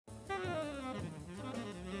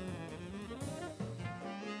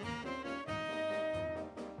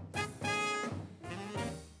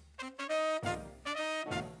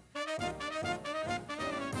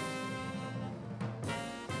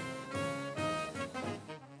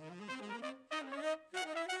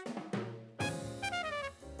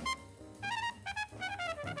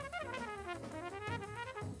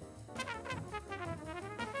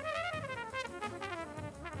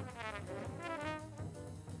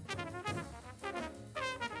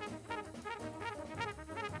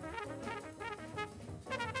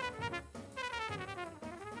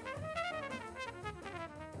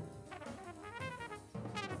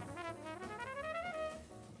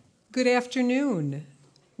Good afternoon.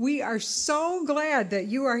 We are so glad that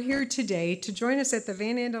you are here today to join us at the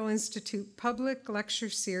Van Andel Institute Public Lecture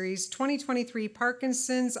Series 2023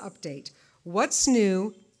 Parkinson's Update. What's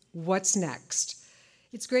new? What's next?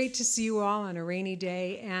 It's great to see you all on a rainy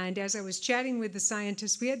day, and as I was chatting with the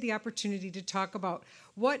scientists, we had the opportunity to talk about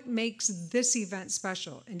what makes this event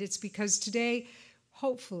special, and it's because today,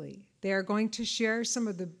 hopefully, they are going to share some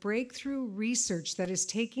of the breakthrough research that is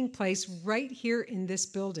taking place right here in this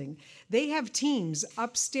building. They have teams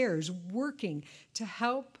upstairs working to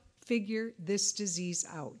help figure this disease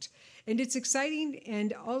out. And it's exciting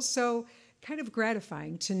and also kind of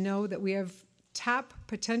gratifying to know that we have top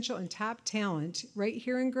potential and top talent right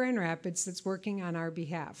here in Grand Rapids that's working on our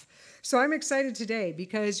behalf. So I'm excited today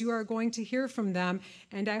because you are going to hear from them,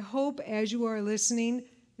 and I hope as you are listening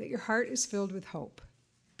that your heart is filled with hope,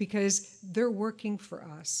 because they're working for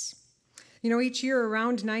us. You know, each year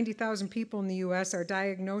around 90,000 people in the U.S. are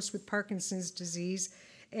diagnosed with Parkinson's disease,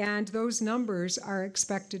 and those numbers are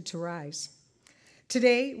expected to rise.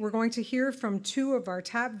 Today, we're going to hear from two of our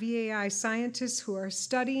top VAI scientists who are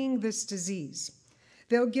studying this disease.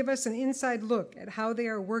 They'll give us an inside look at how they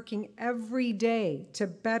are working every day to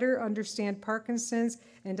better understand Parkinson's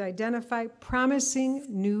and identify promising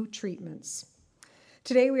new treatments.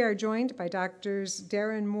 Today we are joined by Drs.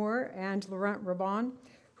 Darren Moore and Laurent Roybon,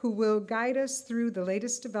 who will guide us through the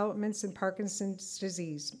latest developments in Parkinson's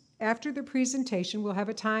disease. After the presentation, we'll have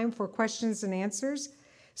a time for questions and answers,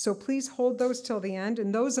 so please hold those till the end.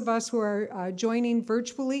 And those of us who are joining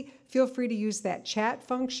virtually, feel free to use that chat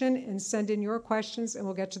function and send in your questions, and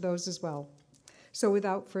we'll get to those as well. So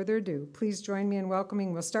without further ado, please join me in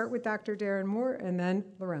welcoming, we'll start with Dr. Darren Moore and then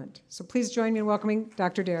Laurent. So please join me in welcoming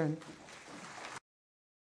Dr. Darren.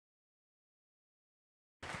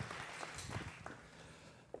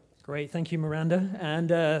 Great, thank you, Miranda,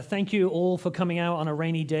 and thank you all for coming out on a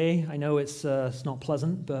rainy day. I know it's not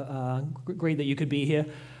pleasant, but great that you could be here.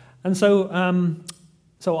 And so I'm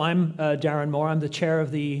Darren Moore. I'm the chair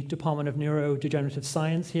of the Department of Neurodegenerative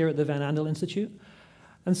Science here at the Van Andel Institute.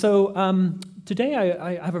 And so today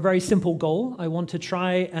I have a very simple goal. I want to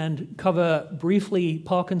try and cover briefly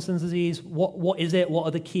Parkinson's disease. What is it? What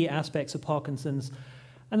are the key aspects of Parkinson's?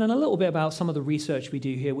 And then a little bit about some of the research we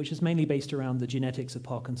do here, which is mainly based around the genetics of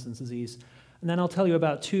Parkinson's disease. And then I'll tell you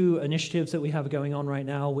about two initiatives that we have going on right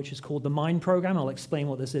now, which is called the MIND program. I'll explain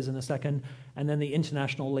what this is in a second. And then the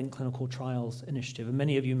International Linked Clinical Trials Initiative. And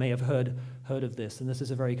many of you may have heard of this, and this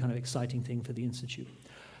is a very kind of exciting thing for the Institute.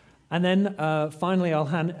 And then finally, I'll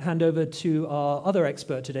hand over to our other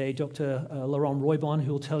expert today, Dr. Laurent Roybon,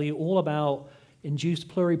 who will tell you all about induced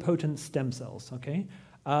pluripotent stem cells, okay?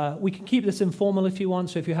 We can keep this informal if you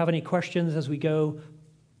want, so if you have any questions as we go,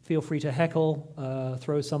 feel free to heckle,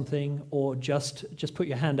 throw something, or just put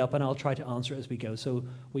your hand up and I'll try to answer it as we go, so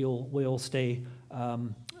we all stay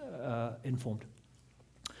informed.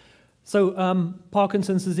 So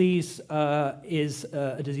Parkinson's disease is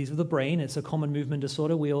a disease of the brain. It's a common movement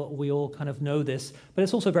disorder. We all kind of know this, but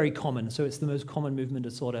it's also very common, so it's the most common movement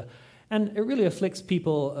disorder. And it really afflicts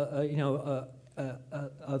people,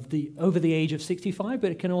 over the age of 65, but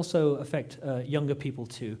it can also affect younger people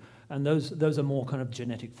too. And those are more kind of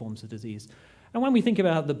genetic forms of disease. And when we think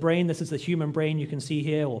about the brain, this is the human brain you can see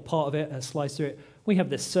here, or part of it, a slice through it. We have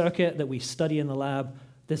this circuit that we study in the lab.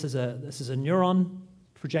 This is a neuron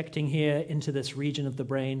projecting here into this region of the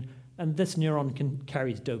brain, and this neuron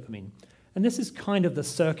carries dopamine. And this is kind of the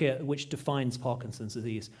circuit which defines Parkinson's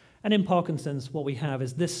disease. And in Parkinson's, what we have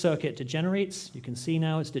is this circuit degenerates. You can see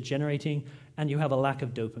now it's degenerating, and you have a lack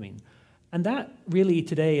of dopamine. And that really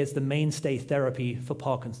today is the mainstay therapy for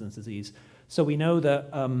Parkinson's disease. So we know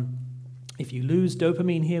that if you lose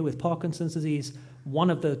dopamine here with Parkinson's disease,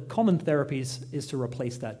 one of the common therapies is to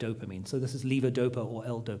replace that dopamine. So this is levodopa or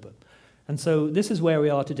L-dopa. And so this is where we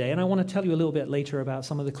are today. And I want to tell you a little bit later about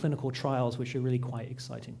some of the clinical trials, which are really quite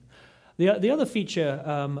exciting. The other feature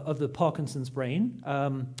of the Parkinson's brain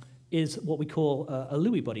is what we call a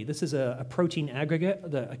Lewy body. This is a protein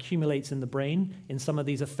aggregate that accumulates in the brain in some of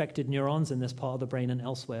these affected neurons in this part of the brain and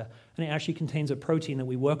elsewhere. And it actually contains a protein that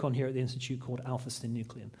we work on here at the Institute called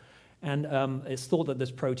alpha-synuclein. And it's thought that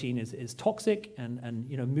this protein is toxic and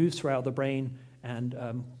moves throughout the brain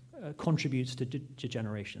and contributes to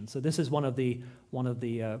degeneration. So this is one of the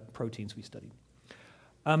proteins we study.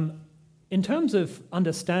 In terms of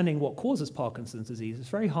understanding what causes Parkinson's disease, it's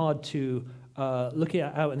very hard to look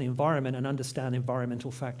out in the environment and understand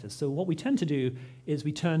environmental factors. So what we tend to do is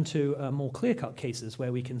we turn to more clear-cut cases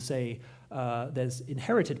where we can say there's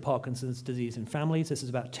inherited Parkinson's disease in families. This is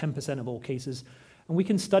about 10% of all cases. And we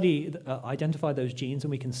can study, identify those genes,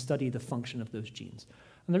 and we can study the function of those genes.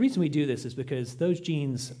 And the reason we do this is because those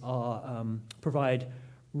genes provide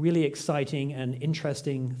really exciting and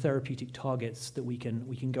interesting therapeutic targets that we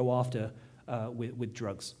can go after with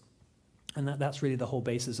drugs. And that's really the whole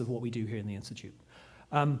basis of what we do here in the Institute.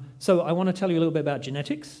 So I want to tell you a little bit about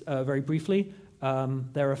genetics very briefly.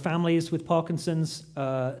 There are families with Parkinson's,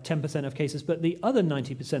 10% of cases, but the other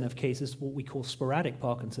 90% of cases, what we call sporadic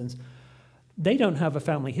Parkinson's, they don't have a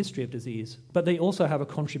family history of disease, but they also have a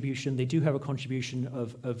contribution. They do have a contribution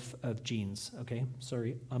of genes. Okay,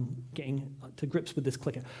 sorry, I'm getting to grips with this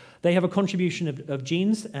clicker. They have a contribution of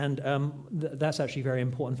genes, and that's actually very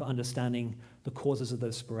important for understanding the causes of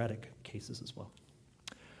those sporadic cases as well.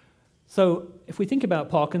 So if we think about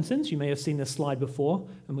Parkinson's, you may have seen this slide before,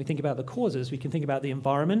 and we think about the causes, we can think about the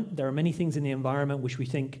environment. There are many things in the environment which we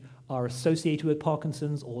think are associated with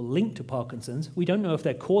Parkinson's or linked to Parkinson's. We don't know if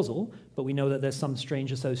they're causal, but we know that there's some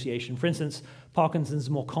strange association. For instance, Parkinson's is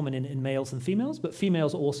more common in males than females, but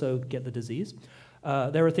females also get the disease.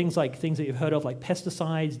 There are things that you've heard of, like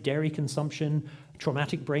pesticides, dairy consumption,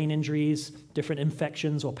 traumatic brain injuries, different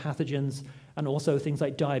infections or pathogens, and also things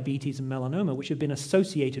like diabetes and melanoma, which have been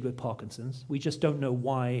associated with Parkinson's. We just don't know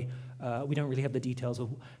why. We don't really have the details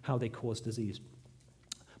of how they cause disease.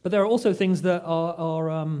 But there are also things that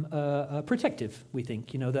are protective, we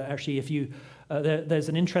think. You know, that actually if you, there's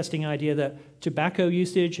an interesting idea that tobacco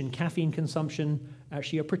usage and caffeine consumption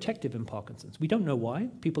actually are protective in Parkinson's. We don't know why.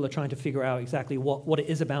 People are trying to figure out exactly what it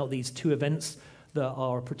is about these two events that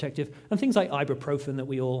are protective. And things like ibuprofen that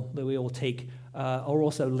we all take are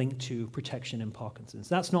also linked to protection in Parkinson's.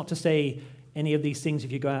 That's not to say any of these things,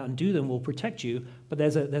 if you go out and do them, will protect you, but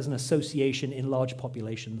there's an association in large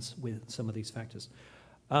populations with some of these factors.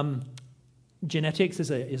 Genetics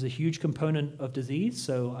is a huge component of disease.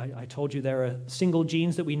 So I told you there are single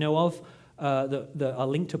genes that we know of that are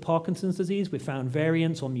linked to Parkinson's disease. We've found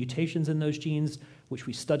variants or mutations in those genes, which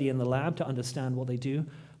we study in the lab to understand what they do.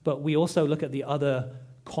 But we also look at the other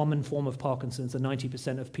common form of Parkinson's, the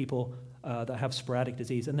 90% of people that have sporadic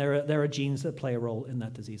disease. And there are genes that play a role in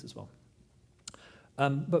that disease as well.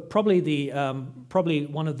 But probably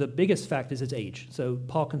one of the biggest factors is age. So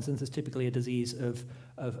Parkinson's is typically a disease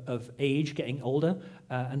of age, getting older,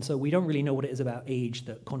 and so we don't really know what it is about age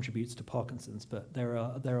that contributes to Parkinson's. But there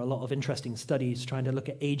are a lot of interesting studies trying to look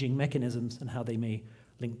at aging mechanisms and how they may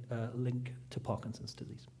link to Parkinson's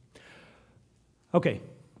disease. Okay.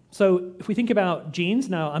 So if we think about genes,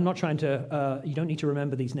 now I'm not trying to, you don't need to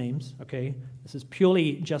remember these names, okay? This is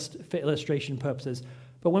purely just for illustration purposes.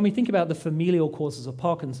 But when we think about the familial causes of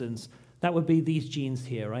Parkinson's, that would be these genes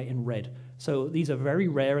here, right, in red. So these are very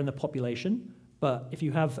rare in the population, but if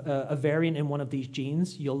you have a variant in one of these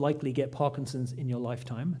genes, you'll likely get Parkinson's in your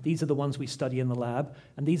lifetime. These are the ones we study in the lab,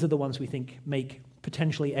 and these are the ones we think make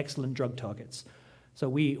potentially excellent drug targets. So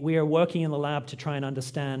we are working in the lab to try and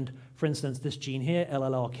understand, for instance, this gene here,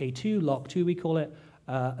 LLRK2, LOCK2 we call it.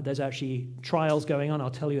 There's actually trials going on. I'll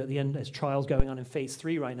tell you at the end, there's trials going on in phase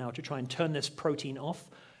 3 right now to try and turn this protein off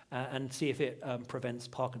and see if it prevents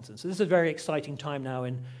Parkinson's. So this is a very exciting time now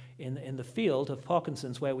in the field of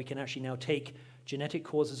Parkinson's, where we can actually now take genetic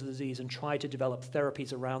causes of disease and try to develop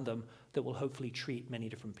therapies around them that will hopefully treat many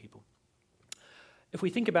different people. If we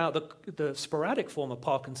think about the sporadic form of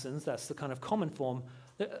Parkinson's, that's the kind of common form,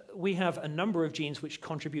 we have a number of genes which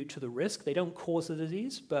contribute to the risk. They don't cause the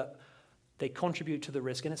disease, but they contribute to the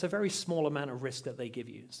risk, and it's a very small amount of risk that they give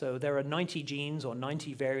you. So there are 90 genes or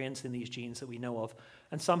 90 variants in these genes that we know of,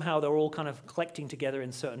 and somehow they're all kind of collecting together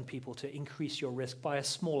in certain people to increase your risk by a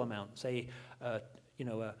small amount, say, a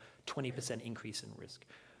 20% increase in risk.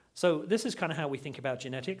 So this is kind of how we think about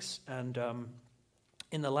genetics, and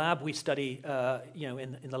in the lab, we study,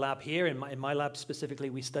 in the lab here, in my lab specifically,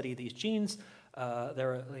 we study these genes.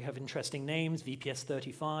 They have interesting names,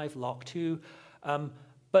 VPS35, LOCK2.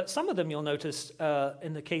 But some of them you'll notice,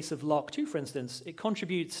 in the case of LOCK2, for instance, it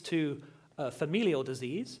contributes to familial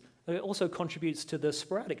disease. It also contributes to the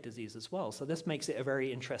sporadic disease as well. So this makes it a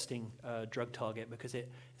very interesting drug target because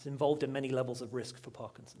it is involved in many levels of risk for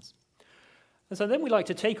Parkinson's. And so then we like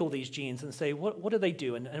to take all these genes and say, what do they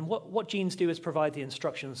do? And what genes do is provide the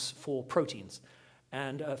instructions for proteins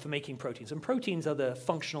and for making proteins. And proteins are the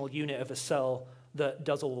functional unit of a cell that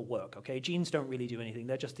does all the work, okay? Genes don't really do anything.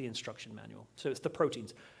 They're just the instruction manual. So it's the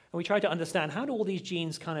proteins. And we try to understand how do all these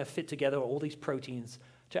genes kind of fit together, all these proteins,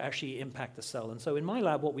 to actually impact the cell. And so in my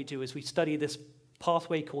lab, what we do is we study this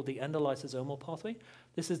pathway called the endolysosomal pathway.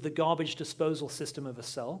 This is the garbage disposal system of a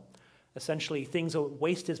cell. Essentially,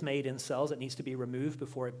 waste is made in cells that needs to be removed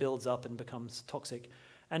before it builds up and becomes toxic.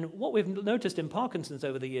 And what we've noticed in Parkinson's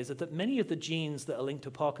over the years is that many of the genes that are linked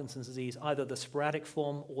to Parkinson's disease, either the sporadic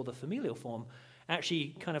form or the familial form,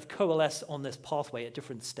 actually kind of coalesce on this pathway at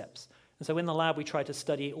different steps. And so in the lab, we try to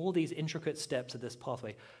study all these intricate steps of this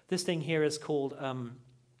pathway. This thing here is called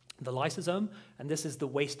the lysosome, and this is the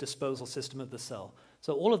waste disposal system of the cell.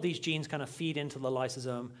 So all of these genes kind of feed into the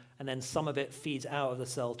lysosome, and then some of it feeds out of the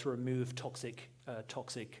cell to remove toxic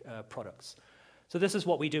products. So this is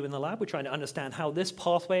what we do in the lab. We're trying to understand how this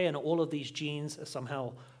pathway and all of these genes are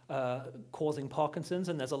somehow causing Parkinson's,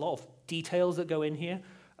 and there's a lot of details that go in here,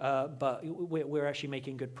 but we're actually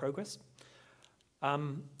making good progress.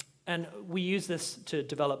 And we use this to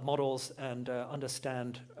develop models and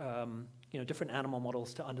understand different animal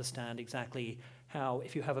models to understand exactly how,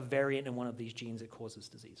 if you have a variant in one of these genes, it causes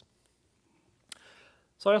disease.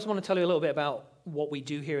 So I also want to tell you a little bit about what we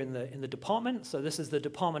do here in the department. So this is the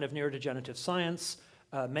Department of Neurodegenerative Science.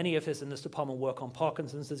 Many of us in this department work on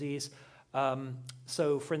Parkinson's disease.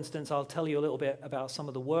 So for instance, I'll tell you a little bit about some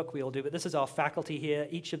of the work we all do, but this is our faculty here.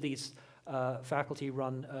 Each of these faculty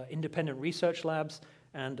run independent research labs.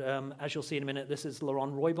 And as you'll see in a minute, this is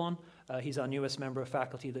Laurent Roybon. He's our newest member of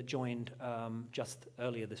faculty that joined just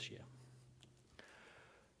earlier this year.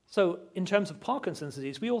 So in terms of Parkinson's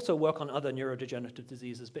disease, we also work on other neurodegenerative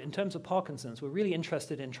diseases, but in terms of Parkinson's, we're really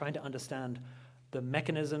interested in trying to understand the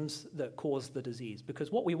mechanisms that cause the disease,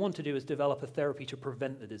 because what we want to do is develop a therapy to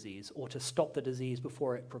prevent the disease or to stop the disease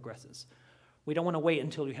before it progresses. We don't want to wait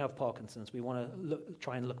until you have Parkinson's. We want to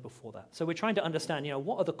try and look before that. So we're trying to understand,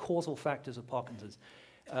 what are the causal factors of Parkinson's?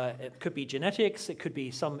 It could be genetics. It could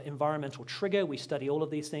be some environmental trigger. We study all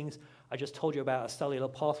of these things. I just told you about a cellular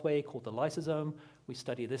pathway called the lysosome. We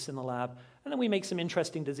study this in the lab. And then we make some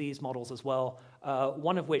interesting disease models as well,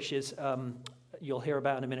 one of which is, you'll hear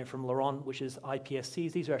about in a minute from Laurent, which is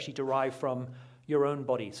iPSCs. These are actually derived from your own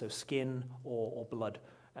body, so skin or blood.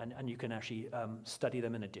 And you can actually study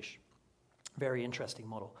them in a dish. Very interesting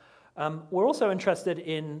model. We're also interested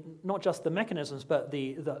in not just the mechanisms, but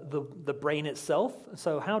the brain itself.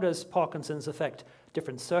 So how does Parkinson's affect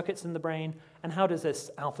different circuits in the brain? And how does this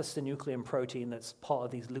alpha-synuclein protein that's part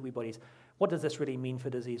of these Lewy bodies, what does this really mean for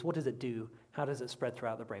disease? What does it do? How does it spread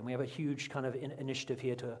throughout the brain? We have a huge kind of initiative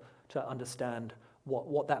here to understand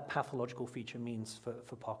what that pathological feature means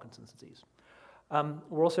for Parkinson's disease.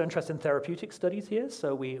 We're also interested in therapeutic studies here,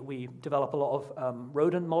 so we develop a lot of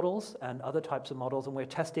rodent models and other types of models, and we're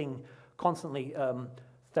testing constantly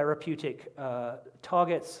therapeutic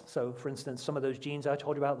targets. So for instance, some of those genes I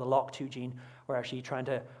told you about, the LOCK2 gene, we're actually trying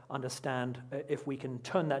to understand if we can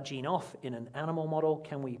turn that gene off in an animal model,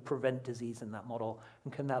 can we prevent disease in that model,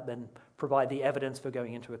 and can that then provide the evidence for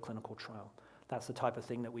going into a clinical trial? That's the type of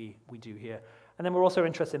thing that we do here. And then we're also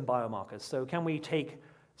interested in biomarkers. So can we take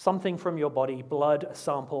something from your body, blood, a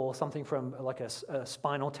sample, something from like a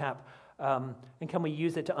spinal tap, and can we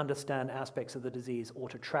use it to understand aspects of the disease or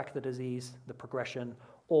to track the disease, the progression,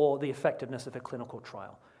 or the effectiveness of a clinical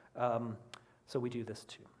trial? So we do this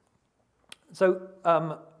too. So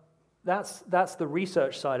that's the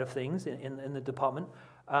research side of things in the department.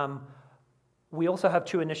 We also have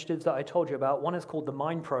two initiatives that I told you about. One is called the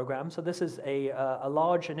MIND program. So this is a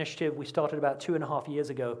large initiative we started about 2.5 years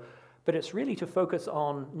ago, but it's really to focus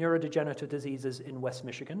on neurodegenerative diseases in West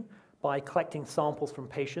Michigan by collecting samples from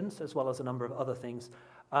patients as well as a number of other things.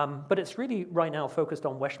 But it's really right now focused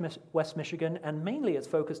on West Michigan, and mainly it's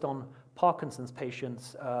focused on Parkinson's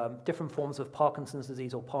patients, different forms of Parkinson's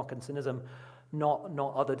disease or Parkinsonism,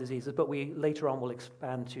 not other diseases, but we later on will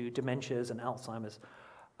expand to dementias and Alzheimer's.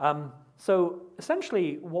 So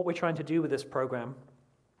essentially what we're trying to do with this program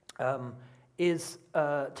is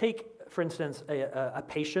take, for instance, a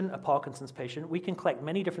patient, a Parkinson's patient. We can collect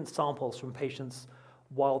many different samples from patients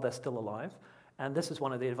while they're still alive, and this is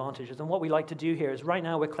one of the advantages. And what we like to do here is right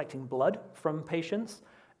now we're collecting blood from patients,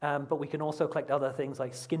 but we can also collect other things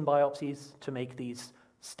like skin biopsies to make these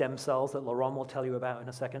stem cells that Laurent will tell you about in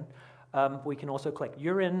a second. We can also collect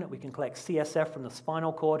urine, we can collect CSF from the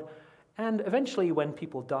spinal cord, and eventually when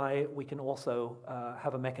people die, we can also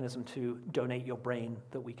have a mechanism to donate your brain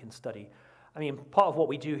that we can study. I mean, part of what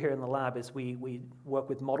we do here in the lab is we work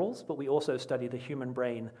with models, but we also study the human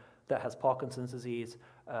brain that has Parkinson's disease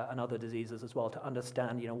and other diseases as well to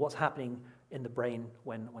understand, what's happening in the brain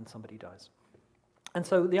when somebody dies. And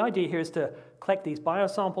so the idea here is to collect these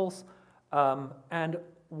biosamples, and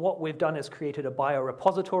what we've done is created a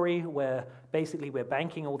biorepository where basically we're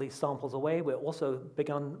banking all these samples away. We're also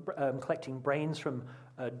begun collecting brains from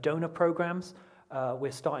donor programs.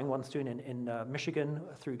 We're starting one soon in Michigan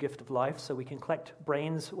through Gift of Life, so we can collect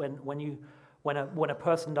brains when a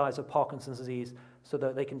person dies of Parkinson's disease, so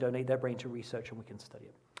that they can donate their brain to research and we can study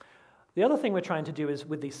it. The other thing we're trying to do is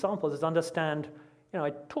with these samples is understand,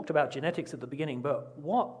 I talked about genetics at the beginning, but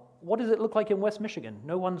what does it look like in West Michigan?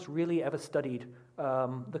 No one's really ever studied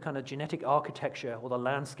the kind of genetic architecture or the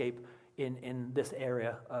landscape in this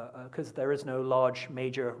area, because there is no large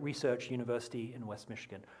major research university in West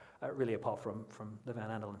Michigan, really apart from the Van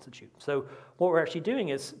Andel Institute. So what we're actually doing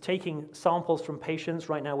is taking samples from patients.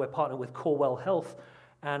 Right now we're partnered with Corewell Health,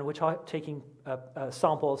 and we're taking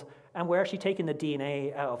samples, and we're actually taking the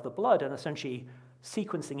DNA out of the blood and essentially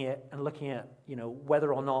sequencing it and looking at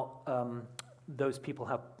whether or not those people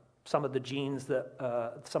have some of the genes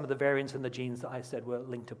that, some of the variants in the genes that I said were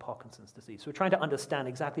linked to Parkinson's disease. So we're trying to understand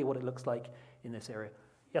exactly what it looks like in this area.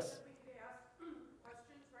 Yes? We could ask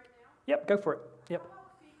questions right now? Yep, go for it. Yep. How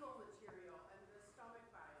about fecal material and the stomach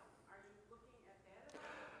biome? Are you looking at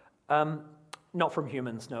that at all? Not from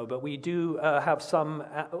humans, no, but we do have some,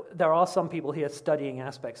 there are some people here studying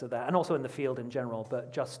aspects of that, and also in the field in general,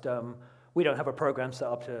 but just, we don't have a program set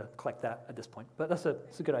up to collect that at this point, but that's a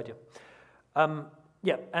good idea.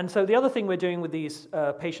 Yeah, and so the other thing we're doing with these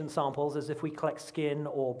patient samples is if we collect skin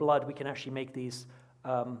or blood, we can actually make these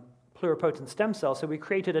pluripotent stem cells. So we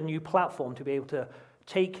created a new platform to be able to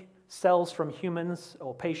take cells from humans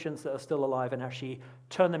or patients that are still alive and actually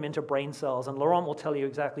turn them into brain cells. And Laurent will tell you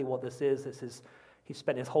exactly what this is. He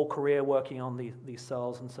spent his whole career working on these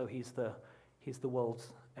cells, and so he's the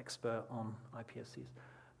world's expert on iPSCs.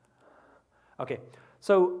 Okay,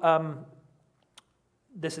 so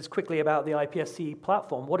this is quickly about the iPSC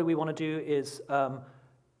platform. What do we want to do is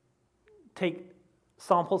take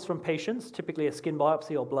samples from patients, typically a skin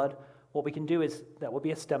biopsy or blood. What we can do is, that will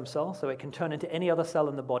be a stem cell, so it can turn into any other cell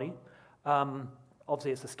in the body.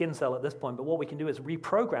 Obviously, it's a skin cell at this point, but what we can do is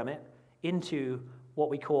reprogram it into what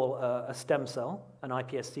we call a stem cell, an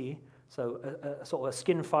iPSC, so a sort of a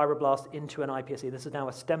skin fibroblast into an iPSC. This is now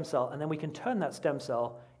a stem cell, and then we can turn that stem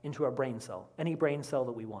cell into a brain cell, any brain cell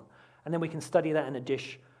that we want. And then we can study that in a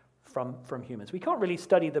dish from humans. We can't really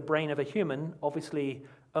study the brain of a human, obviously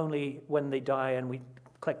only when they die and we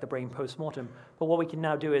collect the brain post-mortem. But what we can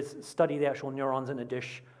now do is study the actual neurons in a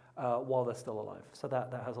dish while they're still alive. So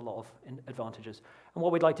that has a lot of advantages. And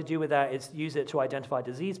what we'd like to do with that is use it to identify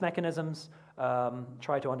disease mechanisms,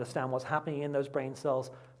 try to understand what's happening in those brain cells,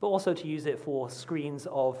 but also to use it for screens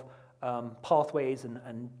of pathways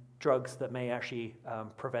and drugs that may actually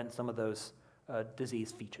prevent some of those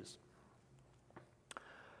disease features.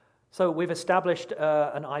 So we've established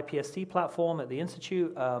an iPSC platform at the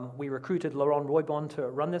Institute. We recruited Laurent Roybon to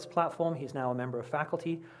run this platform. He's now a member of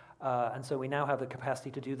faculty. And so we now have the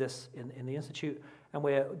capacity to do this in the Institute. And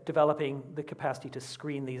we're developing the capacity to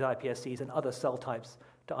screen these iPSCs and other cell types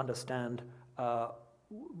to understand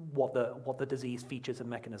what the disease features and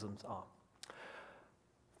mechanisms are.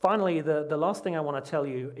 Finally, the last thing I want to tell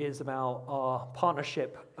you is about our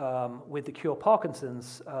partnership with the Cure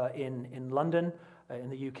Parkinson's in London, in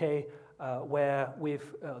the UK, where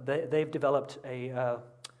they've developed an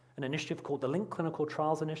initiative called the Link Clinical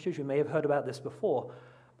Trials Initiative. You may have heard about this before.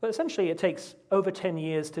 But essentially, it takes over 10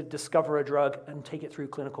 years to discover a drug and take it through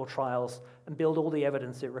clinical trials and build all the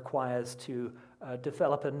evidence it requires to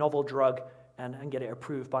develop a novel drug and get it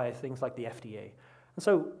approved by things like the FDA. And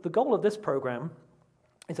so the goal of this program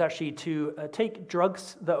is actually to take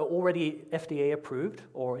drugs that are already FDA approved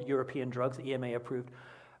or European drugs, EMA approved,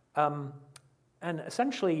 and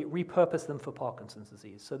essentially repurpose them for Parkinson's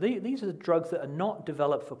disease. So these are drugs that are not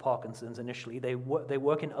developed for Parkinson's initially. They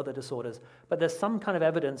work in other disorders, but there's some kind of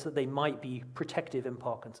evidence that they might be protective in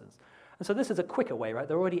Parkinson's. And so this is a quicker way, right?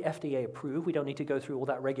 They're already FDA approved. We don't need to go through all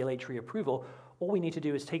that regulatory approval. All we need to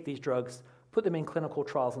do is take these drugs, put them in clinical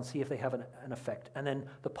trials, and see if they have an effect. And then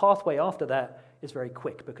the pathway after that is very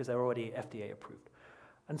quick because they're already FDA approved.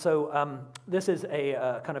 And so this is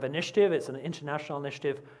a kind of initiative. It's an international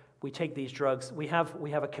initiative. We take these drugs. We have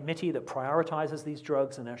a committee that prioritizes these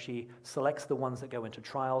drugs and actually selects the ones that go into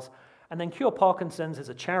trials. And then Cure Parkinson's is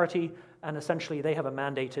a charity, and essentially they have a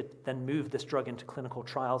mandate to then move this drug into clinical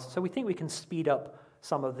trials. So we think we can speed up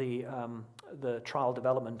some of the trial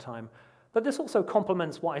development time. But this also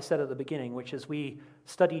complements what I said at the beginning, which is we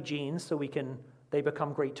study genes so they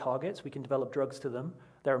become great targets. We can develop drugs to them.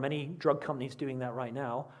 There are many drug companies doing that right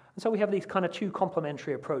now. And so we have these kind of two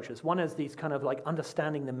complementary approaches. One is these kind of like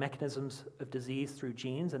understanding the mechanisms of disease through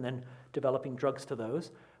genes and then developing drugs to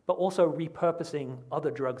those, but also repurposing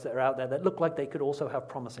other drugs that are out there that look like they could also have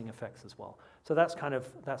promising effects as well. So that's kind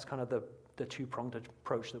of the two-pronged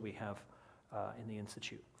approach that we have in the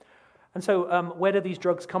Institute. And so where do these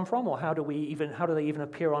drugs come from, or how do they even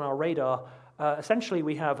appear on our radar? Essentially,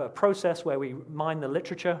 we have a process where we mine the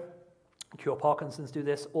literature. Cure Parkinson's do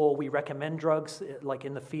this, or we recommend drugs, like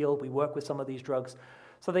in the field, we work with some of these drugs.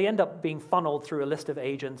 So they end up being funneled through a list of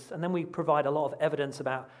agents, and then we provide a lot of evidence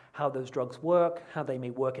about how those drugs work, how they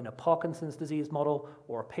may work in a Parkinson's disease model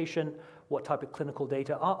or a patient, what type of clinical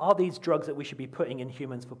data. Are these drugs that we should be putting in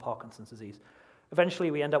humans for Parkinson's disease?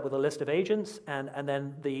 Eventually, we end up with a list of agents, and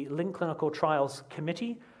then the Link Clinical Trials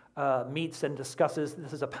Committee meets and discusses.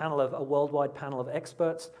 This is a worldwide panel of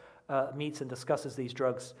experts, meets and discusses these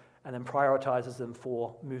drugs, and then prioritizes them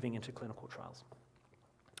for moving into clinical trials.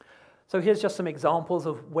 So here's just some examples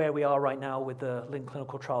of where we are right now with the Link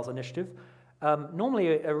Clinical Trials Initiative.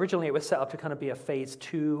 Originally it was set up to kind of be a phase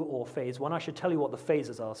 2 or phase 1. I should tell you what the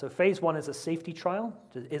phases are. So phase 1 is a safety trial.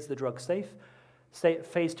 Is the drug safe?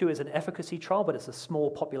 Phase 2 is an efficacy trial, but it's a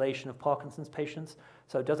small population of Parkinson's patients.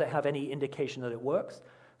 So does it have any indication that it works?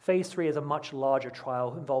 Phase 3 is a much larger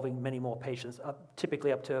trial involving many more patients,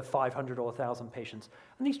 typically up to 500 or 1,000 patients.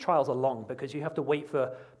 And these trials are long because you have to wait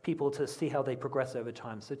for people to see how they progress over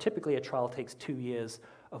time. So typically a trial takes 2 years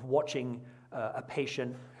of watching a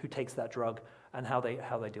patient who takes that drug and how they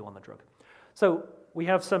do on the drug. So we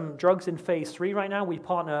have some drugs in phase 3 right now. We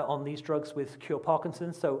partner on these drugs with Cure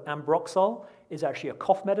Parkinson's. So Ambroxol is actually a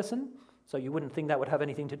cough medicine. So you wouldn't think that would have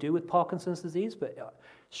anything to do with Parkinson's disease, but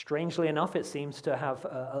strangely enough, it seems to have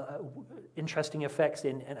interesting effects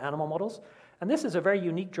in animal models. And this is a very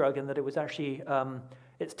unique drug in that it was actually,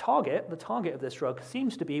 the target of this drug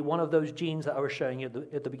seems to be one of those genes that I was showing you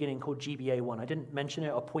at the beginning called GBA1. I didn't mention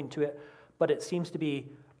it or point to it, but it seems to be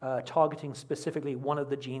targeting specifically one of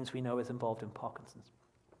the genes we know is involved in Parkinson's.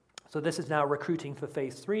 So this is now recruiting for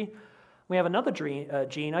phase 3. We have another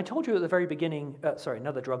gene. I told you at the very beginning,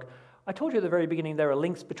 another drug. I told you at the very beginning there are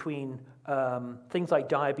links between things like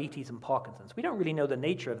diabetes and Parkinson's. We don't really know the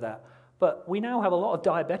nature of that, but we now have a lot of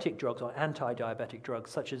diabetic drugs or anti-diabetic drugs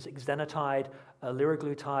such as exenatide,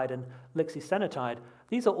 liraglutide, and lixisenatide.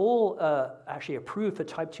 These are all actually approved for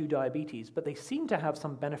type 2 diabetes, but they seem to have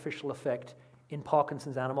some beneficial effect in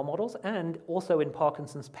Parkinson's animal models and also in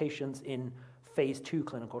Parkinson's patients in phase 2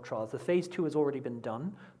 clinical trials. The phase 2 has already been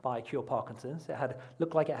done by Cure Parkinson's. It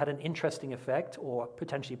looked like it had an interesting effect or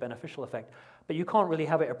potentially beneficial effect, but you can't really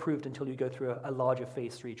have it approved until you go through a larger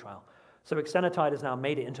phase 3 trial. So exenatide has now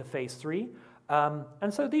made it into phase 3.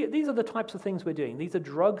 And so these are the types of things we're doing. These are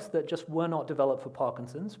drugs that just were not developed for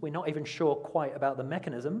Parkinson's. We're not even sure quite about the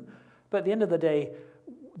mechanism, but at the end of the day,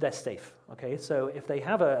 they're safe, okay? So if they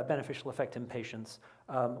have a beneficial effect in patients,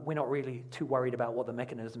 we're not really too worried about what the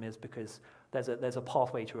mechanism is because there's a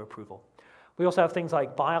pathway to approval. We also have things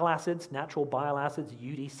like bile acids, natural bile acids,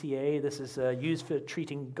 UDCA. This is used for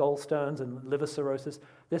treating gallstones and liver cirrhosis.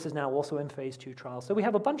 This is now also in phase 2 trials. So we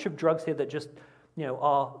have a bunch of drugs here that just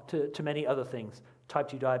are to many other things. Type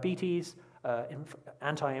 2 diabetes,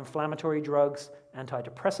 anti-inflammatory drugs,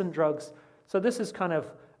 antidepressant drugs. So this is kind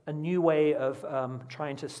of a new way of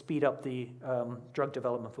trying to speed up the drug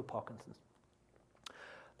development for Parkinson's.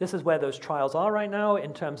 This is where those trials are right now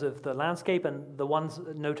in terms of the landscape, and the ones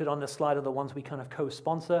noted on this slide are the ones we kind of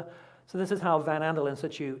co-sponsor. So this is how Van Andel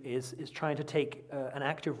Institute is trying to take an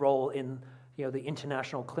active role in the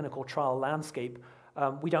international clinical trial landscape.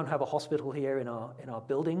 We don't have a hospital here in our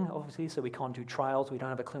building, obviously, so we can't do trials. We don't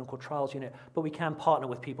have a clinical trials unit, but we can partner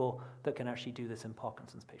with people that can actually do this in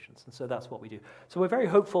Parkinson's patients, and so that's what we do. So we're very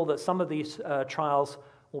hopeful that some of these trials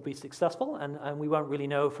will be successful, and we won't really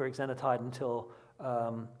know for exenatide until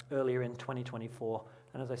earlier in 2024.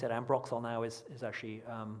 And as I said, Ambroxol now is actually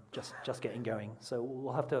just getting going. So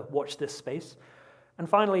we'll have to watch this space. And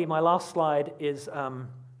finally, my last slide is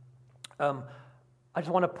I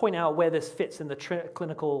just want to point out where this fits in the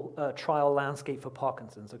clinical trial landscape for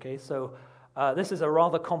Parkinson's, okay? So this is a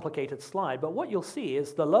rather complicated slide, but what you'll see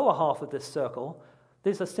is the lower half of this circle,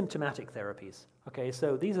 these are symptomatic therapies, okay?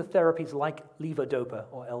 So these are therapies like levodopa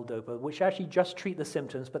or L-dopa, which actually just treat the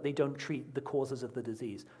symptoms, but they don't treat the causes of the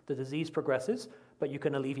disease. The disease progresses, but you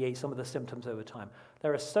can alleviate some of the symptoms over time.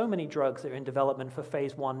 There are so many drugs that are in development for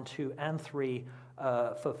phase 1, 2, and 3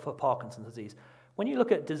 for Parkinson's disease. When you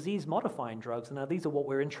look at disease-modifying drugs, and now these are what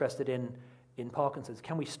we're interested in Parkinson's,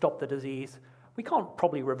 can we stop the disease? We can't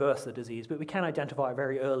probably reverse the disease, but we can identify it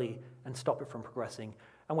very early and stop it from progressing.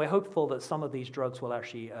 And we're hopeful that some of these drugs will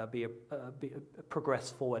actually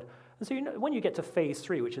progress forward. And so when you get to phase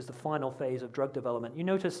 3, which is the final phase of drug development, you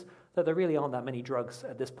notice that there really aren't that many drugs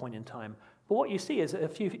at this point in time. But what you see is a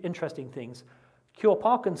few interesting things. Cure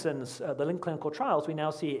Parkinson's, the Link clinical trials, we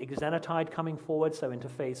now see exenatide coming forward, so into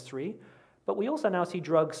phase 3. But we also now see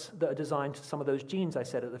drugs that are designed to some of those genes I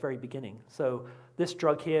said at the very beginning. So this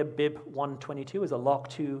drug here, BIB122, is a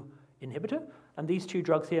LRRK2 inhibitor. And these two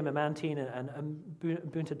drugs here, memantine and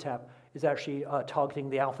buntanetap, is actually targeting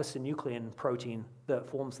the alpha-synuclein protein that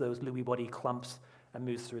forms those Lewy body clumps and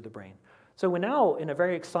moves through the brain. So we're now in a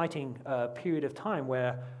very exciting period of time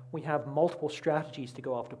where we have multiple strategies to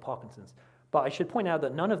go after Parkinson's. But I should point out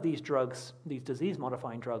that none of these drugs, these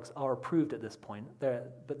disease-modifying drugs, are approved at this point.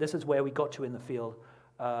 But this is where we got to in the field,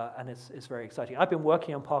 and it's very exciting. I've been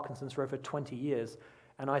working on Parkinson's for over 20 years,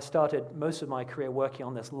 and I started most of my career working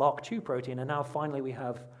on this LRRK2 protein, and now finally we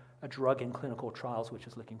have a drug in clinical trials, which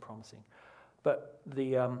is looking promising. But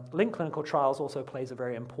the linked clinical trials also plays a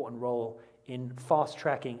very important role in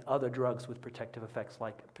fast-tracking other drugs with protective effects,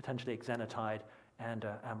 like potentially exenatide and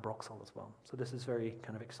ambroxol as well. So this is very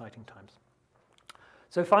kind of exciting times.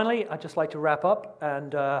 So finally, I'd just like to wrap up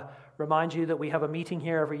and remind you that we have a meeting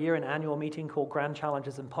here every year, an annual meeting called Grand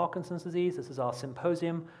Challenges in Parkinson's Disease. This is our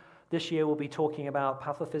symposium. This year we'll be talking about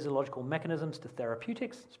pathophysiological mechanisms to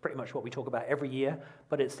therapeutics. It's pretty much what we talk about every year,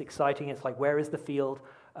 but it's exciting. It's like, where is the field?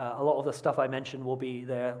 A lot of the stuff I mentioned will be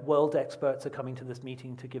there. World experts are coming to this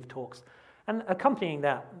meeting to give talks. And accompanying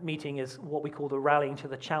that meeting is what we call the Rallying to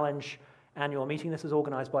the Challenge annual meeting. This is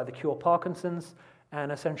organized by the Cure Parkinson's,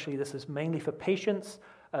 and essentially this is mainly for patients.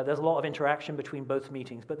 There's a lot of interaction between both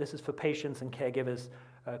meetings, but this is for patients and caregivers,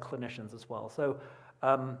 clinicians as well. So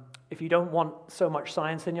if you don't want so much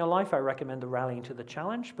science in your life, I recommend the Rallying to the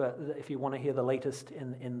Challenge, but if you want to hear the latest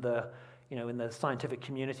in the scientific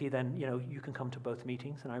community, then you can come to both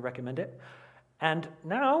meetings, and I recommend it. And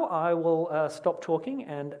now I will stop talking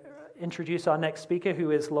and introduce our next speaker, who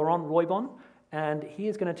is Laurent Roybon, and he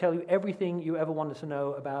is going to tell you everything you ever wanted to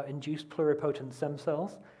know about induced pluripotent stem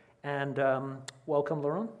cells. And welcome,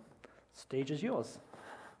 Laurent. Stage is yours.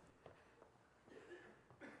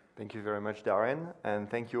 Thank you very much, Darren, and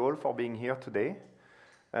thank you all for being here today.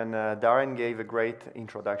 And Darren gave a great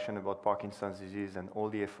introduction about Parkinson's disease and all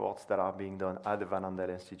the efforts that are being done at the Van Andel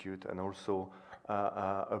Institute and also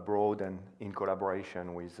abroad and in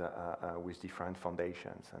collaboration with different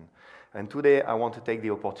foundations. And today I want to take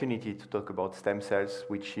the opportunity to talk about stem cells,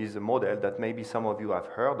 which is a model that maybe some of you have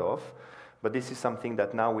heard of, but this is something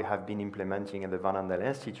that now we have been implementing at the Van Andel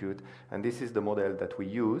Institute, and this is the model that we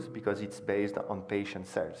use because it's based on patient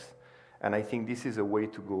cells. And I think this is a way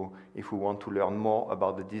to go if we want to learn more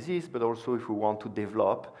about the disease, but also if we want to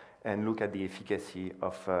develop and look at the efficacy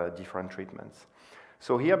of different treatments.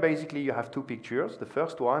 So here basically you have two pictures. The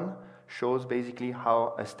first one shows basically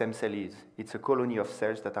how a stem cell is. It's a colony of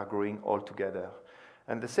cells that are growing all together.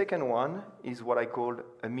 And the second one is what I call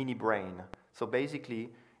a mini brain. So basically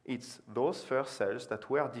it's those first cells that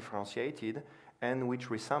were differentiated and which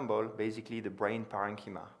resemble basically the brain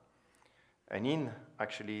parenchyma. And in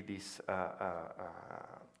actually this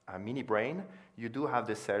mini brain, you do have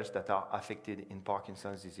the cells that are affected in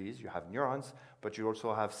Parkinson's disease. You have neurons, but you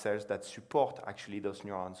also have cells that support actually those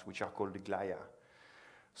neurons, which are called the glia.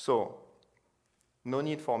 So no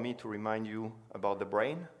need for me to remind you about the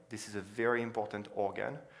brain. This is a very important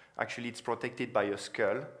organ. Actually, it's protected by a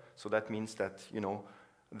skull, so that means that,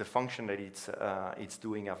 the function that it's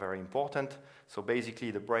doing are very important. So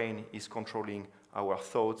basically, the brain is controlling our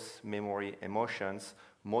thoughts, memory, emotions,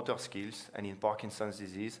 motor skills, and in Parkinson's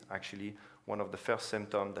disease, actually, one of the first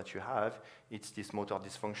symptoms that you have, it's this motor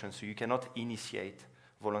dysfunction. So you cannot initiate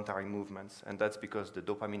voluntary movements, and that's because the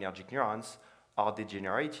dopaminergic neurons are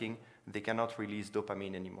degenerating. They cannot release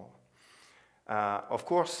dopamine anymore. Of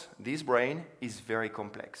course, this brain is very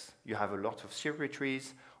complex. You have a lot of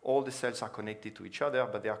circuitries. All the cells are connected to each other,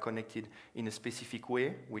 but they are connected in a specific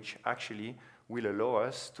way, which actually will allow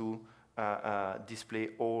us to display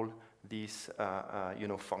all these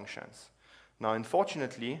functions. Now,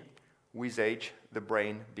 unfortunately, with age, the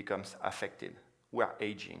brain becomes affected. We are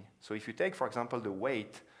aging. So if you take, for example, the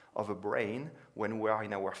weight of a brain when we are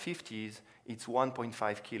in our 50s, it's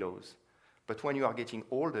 1.5 kilos. But when you are getting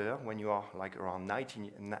older, when you are like around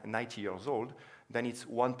 90 years old, then it's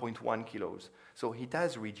 1.1 kilos. So it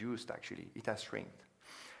has reduced, actually. It has shrunk.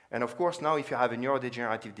 And of course, now if you have a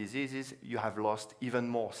neurodegenerative diseases, you have lost even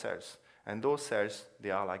more cells. And those cells,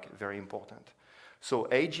 they are like very important. So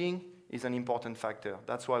aging is an important factor.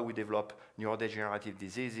 That's why we develop neurodegenerative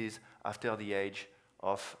diseases after the age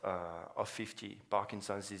of 50,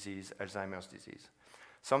 Parkinson's disease, Alzheimer's disease.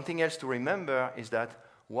 Something else to remember is that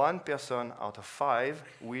 1 person out of 5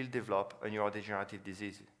 will develop a neurodegenerative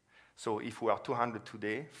disease. So if we are 200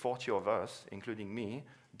 today, 40 of us, including me,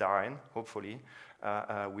 Darren, hopefully,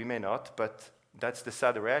 we may not, but that's the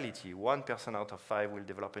sad reality. 1 person out of 5 will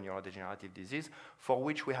develop a neurodegenerative disease for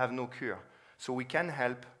which we have no cure. So we can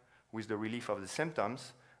help with the relief of the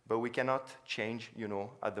symptoms, but we cannot change,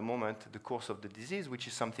 at the moment, the course of the disease, which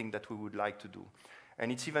is something that we would like to do. And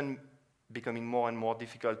it's even becoming more and more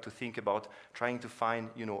difficult to think about trying to find,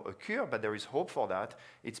 a cure, but there is hope for that.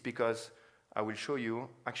 It's because, I will show you,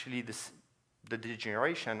 actually the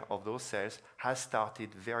degeneration of those cells has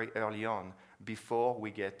started very early on, before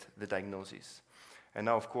we get the diagnosis. And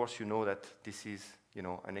now, of course, you know that this is,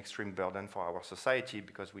 an extreme burden for our society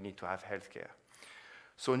because we need to have healthcare.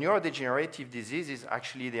 So neurodegenerative diseases,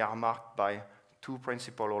 actually, they are marked by two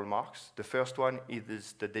principal hallmarks. The first one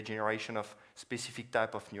is the degeneration of specific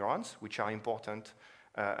type of neurons, which are important,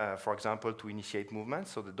 for example, to initiate movement,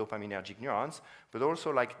 so the dopaminergic neurons. But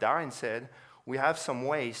also, like Darren said, we have some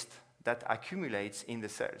waste that accumulates in the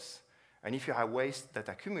cells. And if you have waste that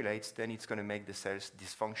accumulates, then it's going to make the cells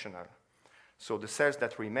dysfunctional. So the cells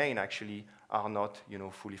that remain actually are not,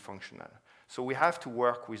 fully functional. So we have to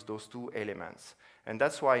work with those two elements. And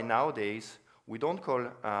that's why nowadays we don't call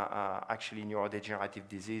actually neurodegenerative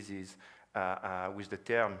diseases with the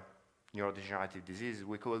term neurodegenerative diseases.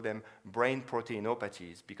 We call them brain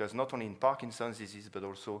proteinopathies, because not only in Parkinson's disease, but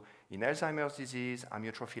also in Alzheimer's disease,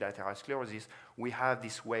 amyotrophic lateral sclerosis, we have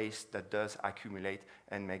this waste that does accumulate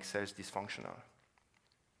and make cells dysfunctional.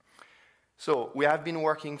 So we have been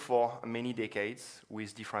working for many decades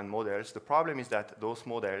with different models. The problem is that those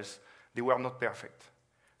models, they were not perfect.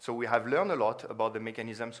 So we have learned a lot about the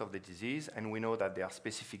mechanisms of the disease, and we know that there are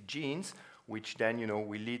specific genes, which then,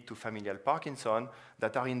 will lead to familial Parkinson,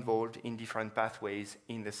 that are involved in different pathways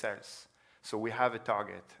in the cells. So we have a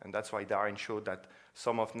target, and that's why Darren showed that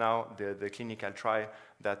some of now the clinical trials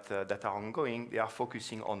that are ongoing, they are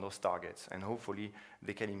focusing on those targets, and hopefully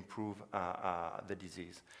they can improve the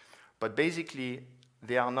disease. But basically,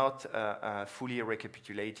 they are not fully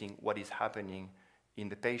recapitulating what is happening in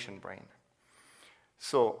the patient brain.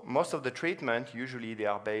 So most of the treatment, usually they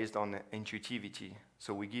are based on intuitivity.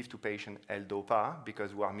 So we give to patient L-DOPA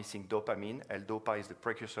because we are missing dopamine. L-DOPA is the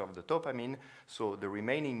precursor of the dopamine. So the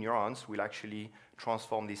remaining neurons will actually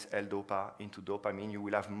transform this L-DOPA into dopamine. You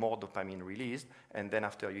will have more dopamine released, and then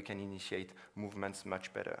after you can initiate movements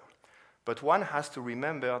much better. But one has to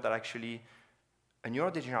remember that actually a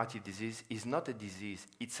neurodegenerative disease is not a disease,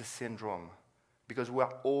 it's a syndrome, because we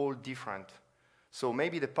are all different. So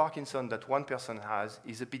maybe the Parkinson that one person has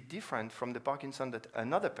is a bit different from the Parkinson that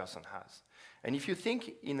another person has. And if you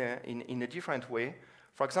think in a different way,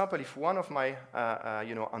 for example, if one of my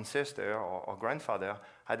ancestor or grandfather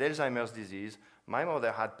had Alzheimer's disease, my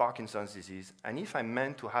mother had Parkinson's disease, and if I'm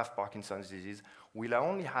meant to have Parkinson's disease, will I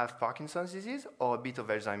only have Parkinson's disease or a bit of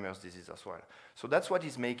Alzheimer's disease as well? So that's what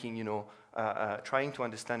is making, trying to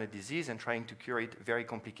understand a disease and trying to cure it very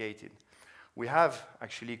complicated. We have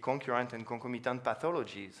actually concurrent and concomitant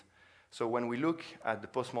pathologies. So when we look at the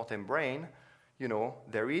postmortem brain,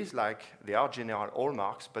 there are general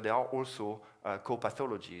hallmarks, but there are also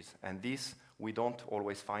co-pathologies. And this, we don't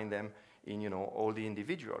always find them in, all the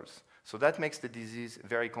individuals. So that makes the disease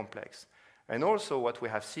very complex. And also what we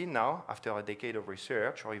have seen now, after a decade of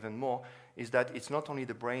research, or even more, is that it's not only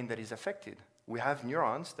the brain that is affected. We have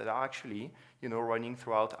neurons that are actually, running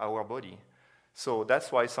throughout our body. So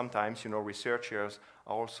that's why sometimes, researchers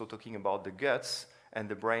are also talking about the guts and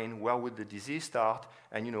the brain, where would the disease start,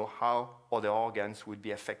 and how other organs would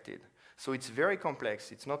be affected. So it's very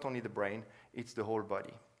complex. It's not only the brain, it's the whole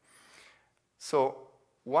body. So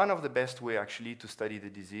one of the best way actually to study the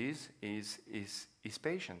disease is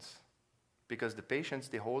patients, because the patients,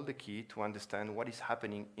 they hold the key to understand what is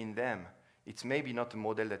happening in them. It's maybe not a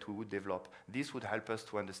model that we would develop. This would help us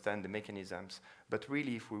to understand the mechanisms. But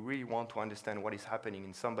really, if we really want to understand what is happening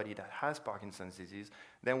in somebody that has Parkinson's disease,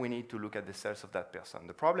 then we need to look at the cells of that person.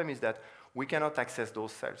 The problem is that we cannot access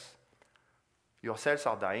those cells. Your cells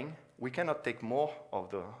are dying. We cannot take more of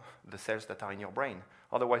the cells that are in your brain.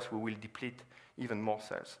 Otherwise, we will deplete even more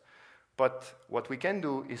cells. But what we can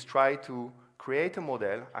do is try to create a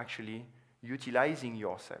model actually utilizing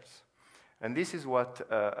your cells. And this is what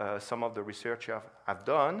some of the researchers have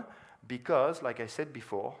done, because, like I said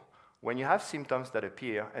before, when you have symptoms that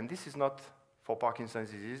appear, and this is not for Parkinson's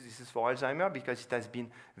disease, this is for Alzheimer's, because it has been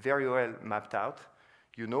very well mapped out.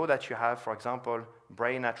 You know that you have, for example,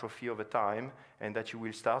 brain atrophy over time, and that you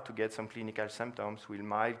will start to get some clinical symptoms with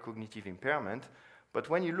mild cognitive impairment. But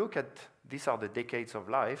when you look at, these are the decades of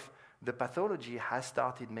life, the pathology has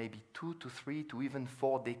started maybe 2 to 3 to even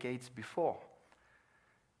 4 decades before.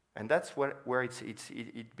 And that's where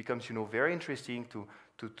it becomes, very interesting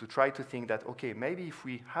to try to think that, okay, maybe if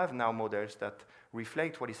we have now models that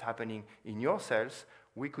reflect what is happening in your cells,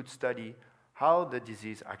 we could study how the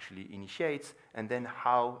disease actually initiates and then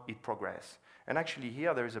how it progresses. And actually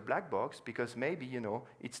here there is a black box because maybe,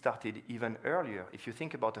 it started even earlier. If you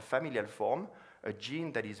think about a familial form, a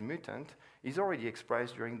gene that is mutant is already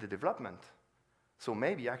expressed during the development. So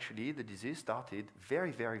maybe actually the disease started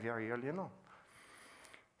very, very, very early on.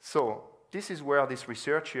 So this is where this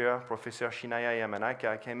researcher, Professor Shinaya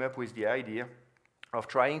Yamanaka, came up with the idea of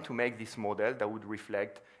trying to make this model that would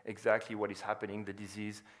reflect exactly what is happening, the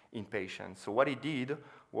disease in patients. So what he did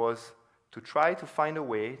was to try to find a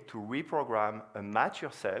way to reprogram a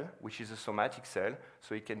mature cell, which is a somatic cell,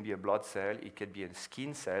 so it can be a blood cell, it can be a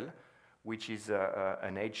skin cell, which is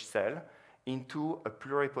an aged cell, into a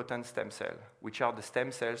pluripotent stem cell, which are the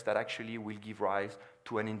stem cells that actually will give rise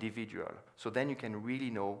to an individual. So then you can really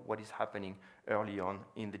know what is happening early on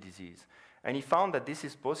in the disease. And he found that this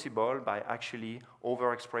is possible by actually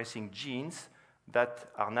overexpressing genes that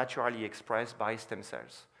are naturally expressed by stem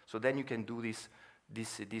cells. So then you can do this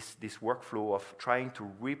workflow of trying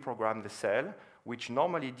to reprogram the cell, which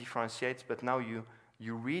normally differentiates, but now you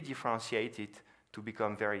re-differentiate it to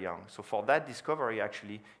become very young. So for that discovery,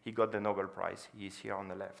 actually, he got the Nobel Prize. He is here on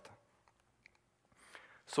the left.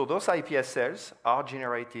 So those iPS cells are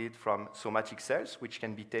generated from somatic cells, which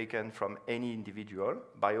can be taken from any individual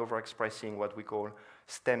by overexpressing what we call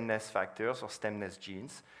stemness factors or stemness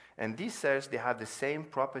genes. And these cells, they have the same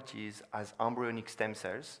properties as embryonic stem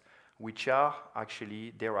cells, which are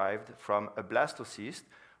actually derived from a blastocyst,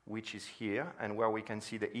 which is here, and where we can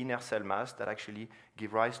see the inner cell mass that actually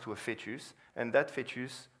give rise to a fetus, and that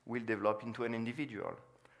fetus will develop into an individual.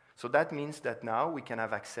 So that means that now we can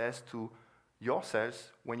have access to your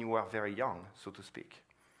cells when you are very young, so to speak.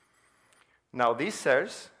 Now these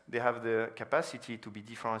cells, they have the capacity to be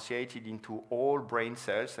differentiated into all brain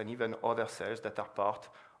cells and even other cells that are part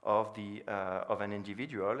of an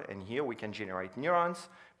individual. And here we can generate neurons,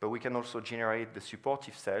 but we can also generate the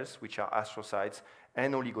supportive cells, which are astrocytes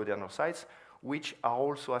and oligodendrocytes, which are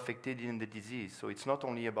also affected in the disease. So it's not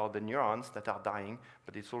only about the neurons that are dying,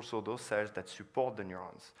 but it's also those cells that support the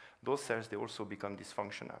neurons. Those cells, they also become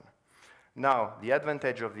dysfunctional. Now, the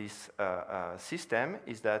advantage of this system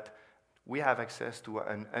is that we have access to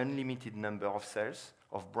an unlimited number of cells,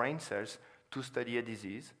 of brain cells, to study a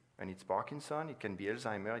disease. And it's Parkinson, it can be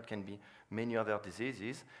Alzheimer, it can be many other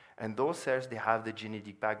diseases. And those cells, they have the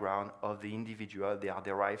genetic background of the individual they are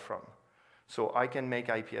derived from. So I can make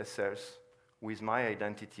iPS cells with my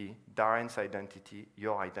identity, Darren's identity,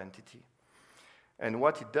 your identity. And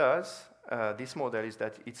what it does, this model, is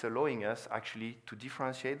that it's allowing us actually to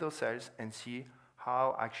differentiate those cells and see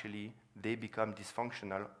how actually they become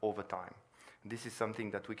dysfunctional over time. This is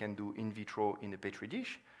something that we can do in vitro in a Petri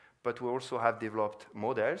dish, but we also have developed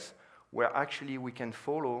models where actually we can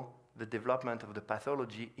follow the development of the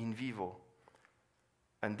pathology in vivo.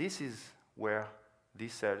 And this is where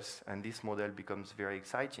these cells and this model becomes very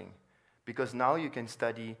exciting, because now you can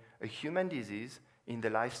study a human disease in the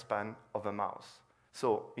lifespan of a mouse.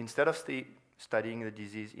 So instead of studying the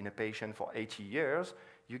disease in a patient for 80 years,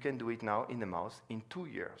 you can do it now in the mouse in 2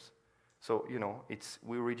 years. So, you know,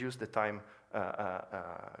 we reduce the time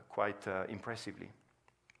quite impressively.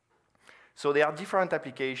 So there are different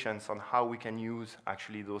applications on how we can use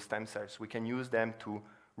actually those stem cells. We can use them to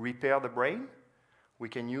repair the brain. We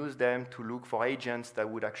can use them to look for agents that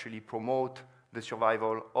would actually promote the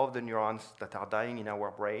survival of the neurons that are dying in our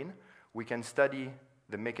brain. We can study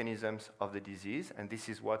the mechanisms of the disease, and this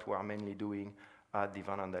is what we are mainly doing at the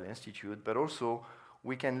Van Andel Institute. But also,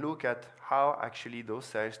 we can look at how actually those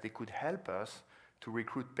cells, they could help us to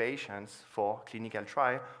recruit patients for clinical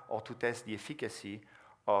trial or to test the efficacy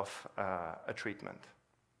of a treatment.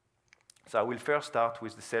 So I will first start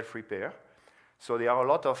with the self-repair. So there are a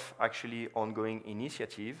lot of actually ongoing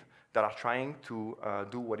initiatives that are trying to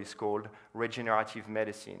do what is called regenerative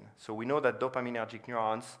medicine. So we know that dopaminergic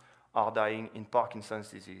neurons are dying in Parkinson's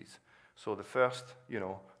disease. So the first,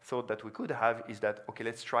 thought that we could have is that, okay,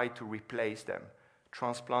 let's try to replace them,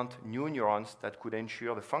 transplant new neurons that could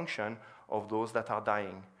ensure the function of those that are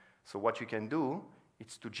dying. So what you can do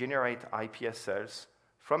is to generate iPS cells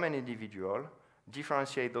from an individual,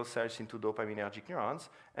 differentiate those cells into dopaminergic neurons,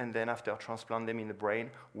 and then after transplant them in the brain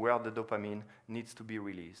where the dopamine needs to be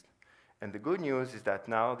released. And the good news is that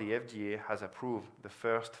now the FDA has approved the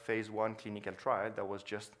first phase 1 clinical trial that was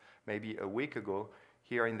just maybe a week ago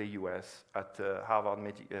here in the US at Harvard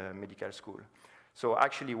Medical School. So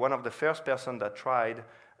actually one of the first person that tried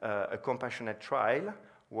a compassionate trial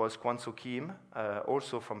was Kwan-Soo Kim,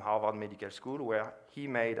 also from Harvard Medical School, where he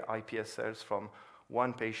made iPS cells from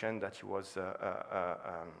one patient that he was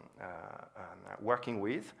working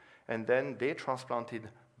with, and then they transplanted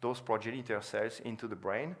those progenitor cells into the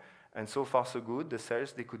brain, and so far so good. The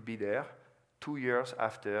cells, they could be there 2 years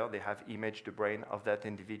after they have imaged the brain of that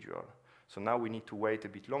individual. So now we need to wait a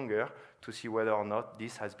bit longer to see whether or not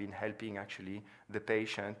this has been helping actually the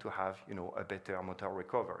patient to have a better motor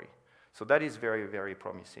recovery. So that is very, very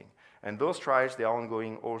promising. And those trials, they are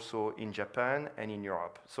ongoing also in Japan and in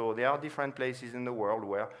Europe. So there are different places in the world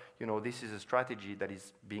where, you know, this is a strategy that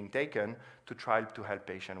is being taken to try to help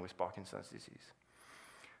patients with Parkinson's disease.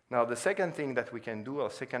 Now, the second thing that we can do, or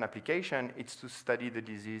second application, is to study the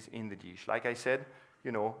disease in the dish. Like I said,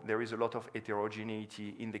 you know, there is a lot of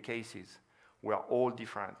heterogeneity in the cases. We are all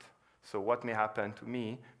different. So what may happen to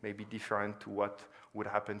me may be different to what would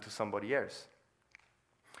happen to somebody else.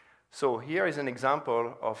 So here is an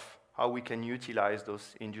example of how we can utilize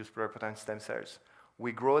those induced pluripotent stem cells.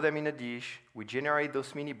 We grow them in a dish, we generate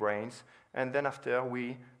those mini brains, and then after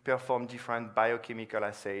we perform different biochemical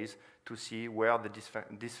assays to see where the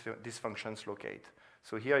dysfunctions locate.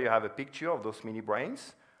 So here you have a picture of those mini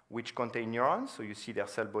brains, which contain neurons. So you see their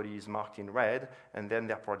cell body is marked in red, and then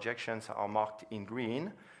their projections are marked in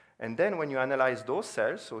green. And then when you analyze those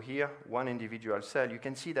cells, so here, one individual cell, you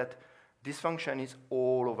can see that dysfunction is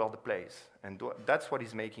all over the place. And that's what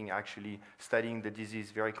is making actually studying the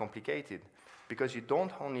disease very complicated, because you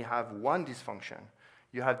don't only have one dysfunction.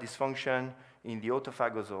 You have dysfunction in the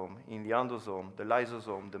autophagosome, in the endosome, the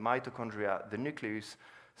lysosome, the mitochondria, the nucleus.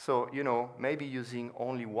 So, you know, maybe using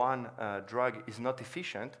only one drug is not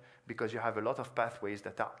efficient because you have a lot of pathways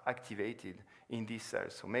that are activated in these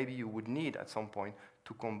cells. So maybe you would need at some point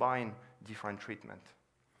to combine different treatment.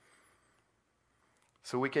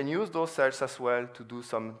 So we can use those cells as well to do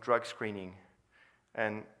some drug screening.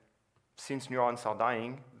 And since neurons are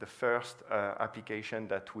dying, the first application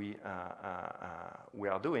that we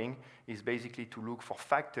are doing is basically to look for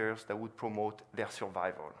factors that would promote their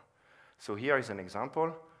survival. So here is an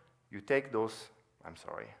example. You take those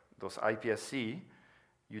iPSC,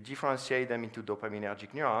 you differentiate them into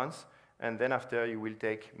dopaminergic neurons, and then after you will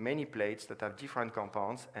take many plates that have different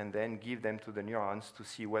compounds and then give them to the neurons to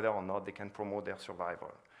see whether or not they can promote their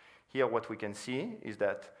survival. Here what we can see is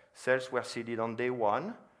that cells were seeded on day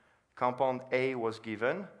 1, compound A was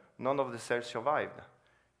given, none of the cells survived.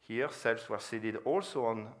 Here cells were seeded also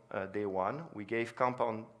on day 1, we gave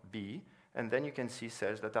compound B, and then you can see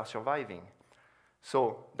cells that are surviving.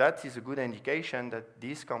 So that is a good indication that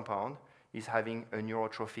this compound is having a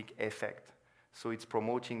neurotrophic effect. So it's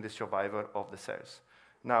promoting the survival of the cells.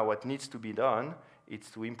 Now what needs to be done is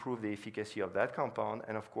to improve the efficacy of that compound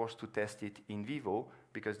and of course to test it in vivo,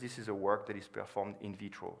 because this is a work that is performed in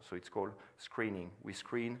vitro. So it's called screening. We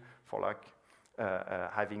screen for like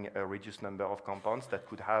having a reduced number of compounds that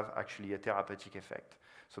could have actually a therapeutic effect.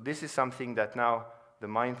 So this is something that now the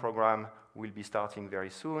MIND program will be starting very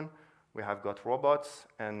soon. We have got robots,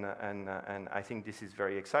 and I think this is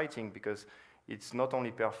very exciting because it's not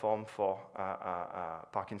only performed for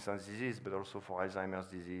Parkinson's disease, but also for Alzheimer's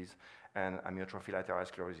disease and amyotrophic lateral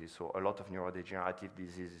sclerosis, so a lot of neurodegenerative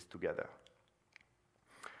diseases together.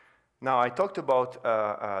 Now, I talked about,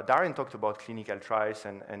 Darren talked about clinical trials,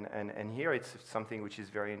 and here it's something which is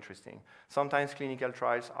very interesting. Sometimes clinical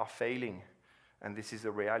trials are failing, and this is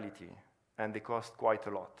a reality, and they cost quite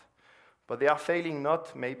a lot. But they are failing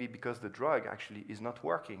not maybe because the drug actually is not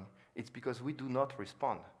working, it's because we do not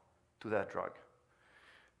respond to that drug.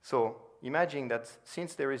 So imagine that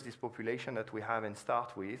since there is this population that we have and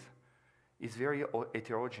start with, it's very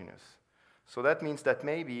heterogeneous. So that means that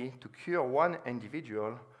maybe to cure one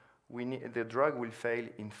individual, the drug will fail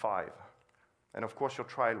in 5. And of course your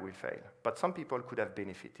trial will fail. But some people could have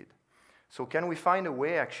benefited. So can we find a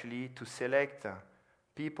way actually to select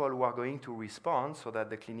people who are going to respond so that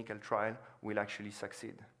the clinical trial will actually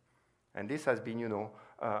succeed? And this has been, you know,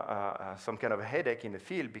 some kind of a headache in the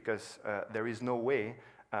field because there is no way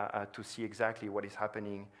to see exactly what is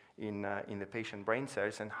happening in the patient brain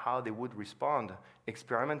cells and how they would respond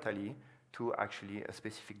experimentally to actually a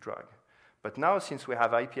specific drug. But now, since we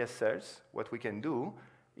have iPS cells, what we can do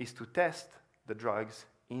is to test the drugs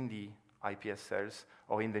in the iPS cells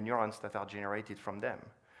or in the neurons that are generated from them.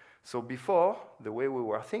 So before, the way we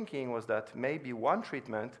were thinking was that maybe one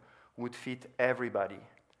treatment would fit everybody.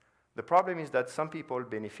 The problem is that some people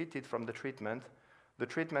benefited from the treatment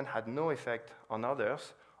had no effect on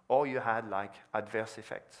others, or you had like adverse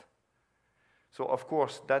effects. So of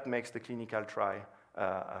course, that makes the clinical trial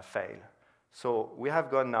fail. So we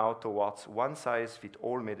have gone now towards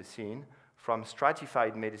one-size-fits-all medicine, from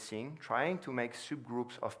stratified medicine, trying to make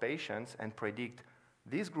subgroups of patients and predict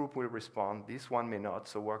this group will respond, this one may not,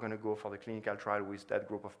 so we're going to go for the clinical trial with that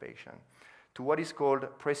group of patients, to what is called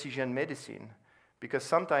precision medicine. Because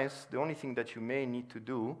sometimes the only thing that you may need to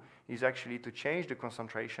do is actually to change the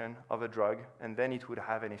concentration of a drug, and then it would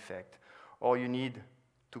have an effect. Or you need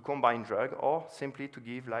to combine drug, or simply to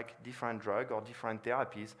give like different drug or different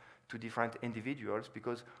therapies to different individuals,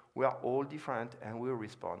 because we are all different and we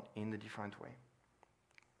respond in a different way.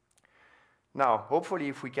 Now, hopefully,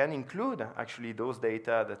 if we can include actually those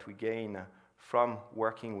data that we gain from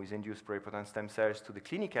working with induced pluripotent stem cells to the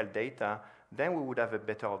clinical data, then we would have a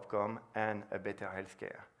better outcome and a better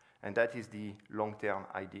healthcare. And that is the long-term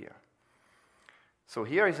idea. So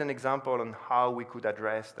here is an example on how we could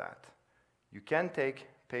address that. You can take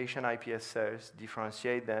patient iPS cells,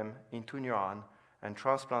 differentiate them into neurons, and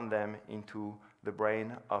transplant them into the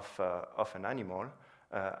brain of an animal,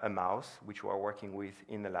 a mouse, which we are working with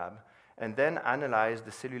in the lab, and then analyze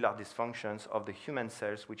the cellular dysfunctions of the human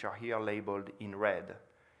cells, which are here labeled in red.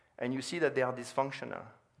 And you see that they are dysfunctional.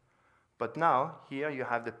 But now, here you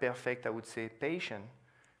have the perfect, I would say, patient,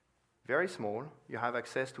 very small, you have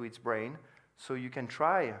access to its brain, so you can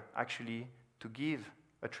try actually to give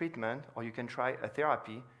a treatment, or you can try a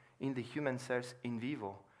therapy in the human cells in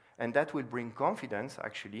vivo. And that will bring confidence,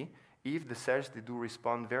 actually, if the cells, they do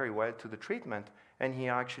respond very well to the treatment, and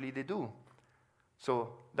here actually they do.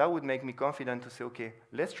 So that would make me confident to say, okay,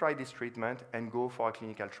 let's try this treatment and go for a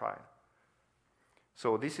clinical trial.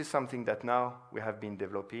 So this is something that now we have been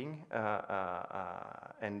developing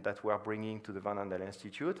and that we are bringing to the Van Andel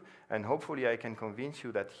Institute. And hopefully I can convince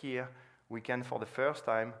you that here we can, for the first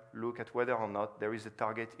time, look at whether or not there is a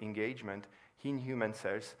target engagement in human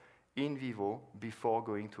cells in vivo before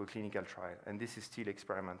going to a clinical trial. And this is still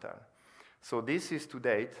experimental. So this is, to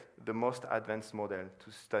date, the most advanced model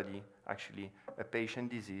to study, actually, a patient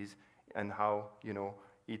disease and how,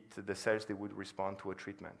 the cells, they would respond to a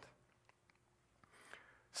treatment.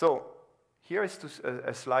 So here is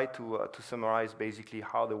a slide to summarize basically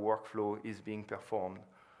how the workflow is being performed.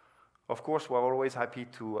 Of course, we're always happy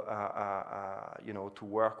to, to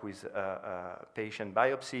work with patient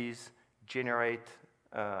biopsies, generate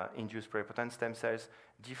induced pluripotent stem cells,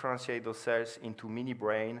 differentiate those cells into mini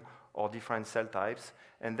brain or different cell types,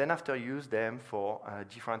 and then after use them for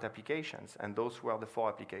different applications. And those were the 4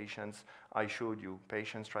 applications I showed you: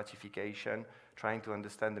 patient stratification, trying to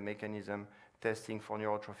understand the mechanism, testing for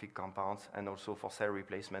neurotrophic compounds, and also for cell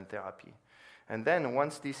replacement therapy. And then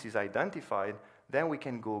once this is identified, then we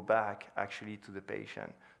can go back actually to the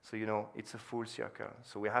patient. So, it's a full circle.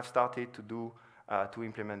 So we have started to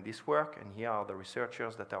implement this work, and here are the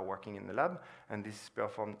researchers that are working in the lab, and this is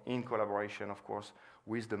performed in collaboration, of course,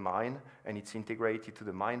 with the MIND, and it's integrated to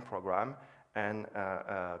the MIND program, and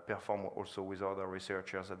performed also with other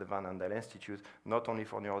researchers at the Van Andel Institute, not only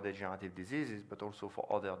for neurodegenerative diseases, but also for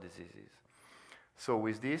other diseases. So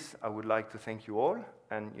with this, I would like to thank you all,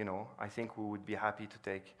 and I think we would be happy to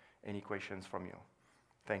take any questions from you.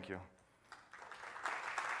 Thank you.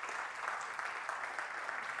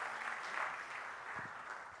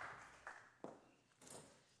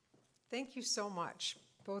 Thank you so much,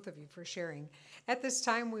 both of you, for sharing. At this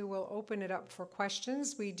time, we will open it up for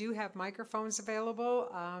questions. We do have microphones available.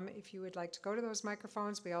 If you would like to go to those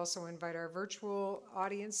microphones, we also invite our virtual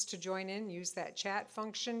audience to join in, use that chat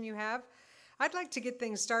function you have. I'd like to get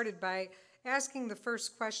things started by asking the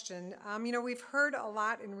first question. We've heard a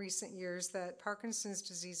lot in recent years that Parkinson's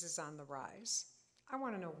disease is on the rise. I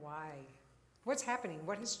want to know why. What's happening?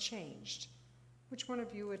 What has changed? Which one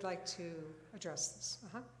of you would like to address this?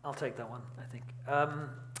 I'll take that one, I think.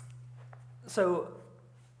 So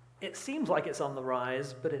it seems like it's on the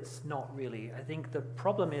rise, but it's not really. I think the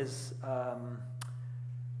problem is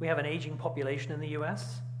we have an aging population in the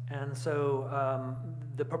US, and so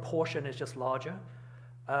the proportion is just larger.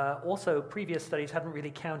 Also, previous studies hadn't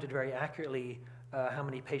really counted very accurately how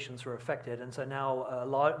many patients were affected, and so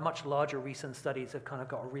now much larger recent studies have kind of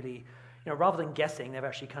got a really, rather than guessing, they've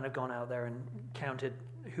actually kind of gone out there and counted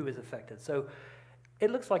who is affected. So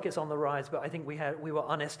it looks like it's on the rise, but I think we were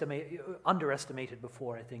underestimated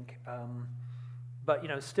before, I think. But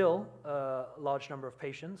still a large number of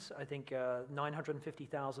patients. I think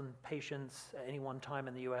 950,000 patients at any one time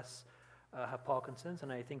in the US have Parkinson's,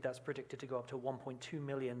 and I think that's predicted to go up to 1.2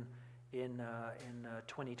 million in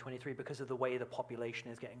 2023 because of the way the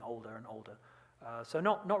population is getting older and older. So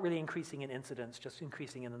not really increasing in incidence, just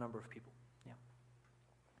increasing in the number of people. Yeah.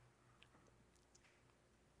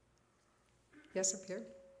 Yes, up here.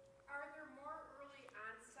 Are there more early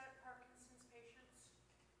onset Parkinson's patients?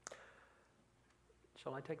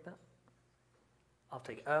 Shall I take that? I'll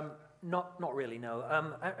take it. Not really, no.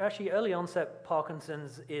 Actually, early onset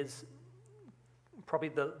Parkinson's is probably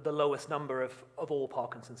the lowest number of all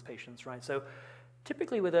Parkinson's patients, right? So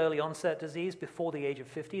typically with early onset disease before the age of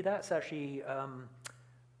 50, that's actually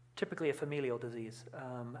typically a familial disease,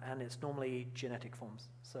 and it's normally genetic forms.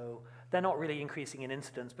 So they're not really increasing in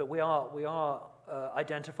incidence, but we are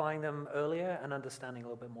identifying them earlier and understanding a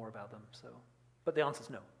little bit more about them. So, but the answer is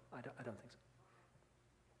no, I don't think so.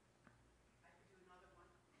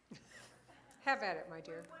 Have at it, my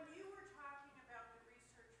dear. When you were talking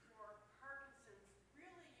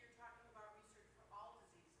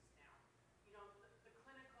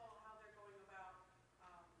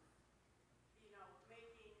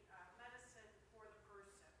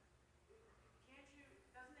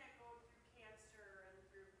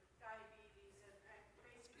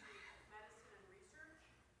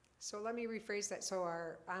So let me rephrase that so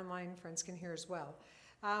our online friends can hear as well.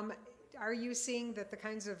 Are you seeing that the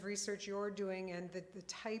kinds of research you're doing and the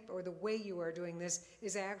type or the way you are doing this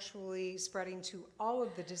is actually spreading to all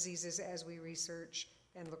of the diseases as we research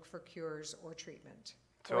and look for cures or treatment?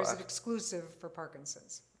 So Or is it exclusive for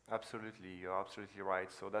Parkinson's? Absolutely, you're absolutely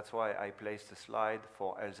right. So that's why I placed a slide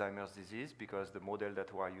for Alzheimer's disease, because the model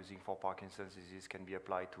that we are using for Parkinson's disease can be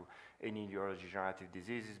applied to any neurodegenerative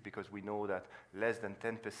diseases, because we know that less than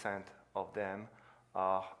 10% of them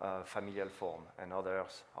are familial form, and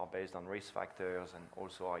others are based on risk factors and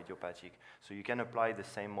also are idiopathic. So you can apply the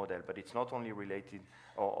same model, but it's not only related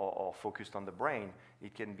or focused on the brain,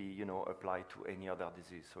 it can be, you know, applied to any other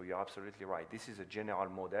disease. So you're absolutely right. This is a general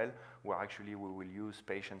model where actually we will use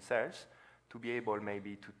patient cells to be able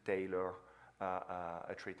maybe to tailor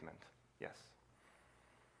a treatment. Yes.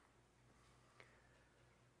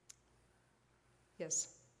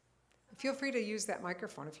 Yes. Feel free to use that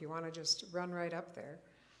microphone if you want to just run right up there.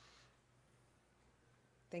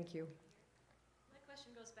 Thank you. My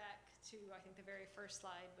question goes back to, I think, the very first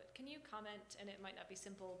slide, but can you comment, and it might not be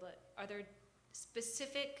simple, but are there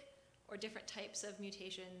specific or different types of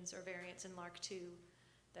mutations or variants in LRRK2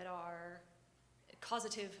 that are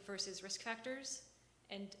causative versus risk factors?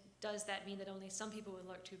 And does that mean that only some people with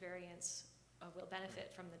LRRK2 variants will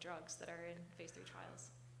benefit from the drugs that are in phase 3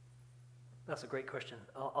 trials? That's a great question.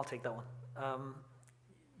 I'll take that one.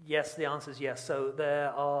 Yes, the answer is yes. So there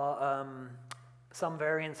are some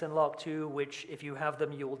variants in LRRK2 which, if you have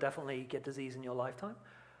them, you will definitely get disease in your lifetime.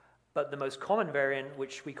 But the most common variant,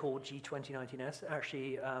 which we call G2019S,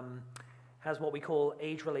 actually has what we call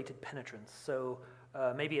age-related penetrance. So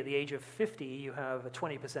maybe at the age of 50, you have a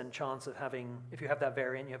 20% chance of having, if you have that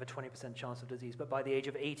variant, you have a 20% chance of disease. But by the age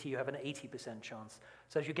of 80, you have an 80% chance.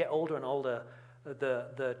 So as you get older and older,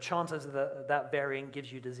 the chances that that variant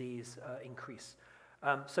gives you disease increase.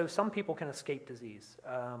 So some people can escape disease.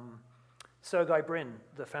 Sergey Brin,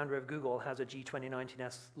 the founder of Google, has a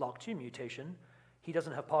G2019S LRRK2 mutation. He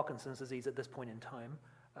doesn't have Parkinson's disease at this point in time.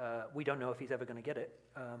 We don't know if he's ever going to get it.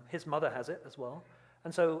 His mother has it as well.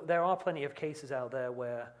 And so there are plenty of cases out there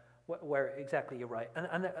where exactly you're right.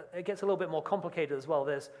 And it gets a little bit more complicated as well.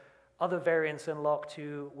 There's other variants in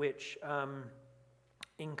LRRK2 which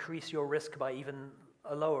increase your risk by even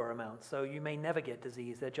a lower amount. So you may never get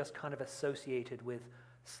disease. They're just kind of associated with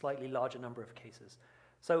slightly larger number of cases.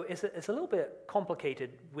 So it's a little bit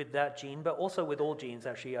complicated with that gene, but also with all genes,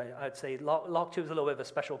 actually. I'd say LRRK2 is a little bit of a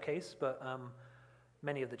special case, but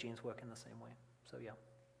many of the genes work in the same way. So yeah.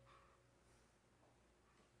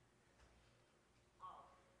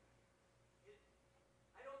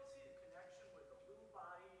 I don't see the connection with the Lewy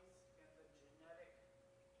bodies and the genetic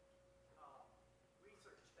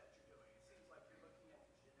research that you're doing. It seems like you're looking at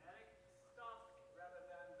the genetic stuff rather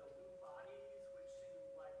than the Lewy bodies, which seem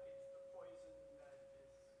like it's the poison that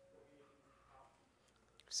is creating the problem.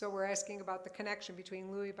 So we're asking about the connection between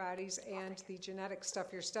Lewy bodies and the genetic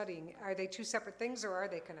stuff you're studying. Are they two separate things or are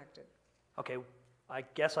they connected? Okay, I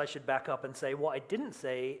guess I should back up and say what I didn't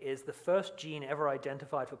say is the first gene ever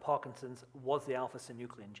identified for Parkinson's was the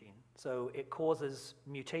alpha-synuclein gene. So it causes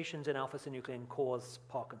mutations in alpha-synuclein cause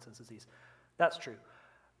Parkinson's disease. That's true.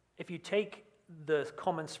 If you take the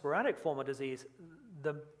common sporadic form of disease,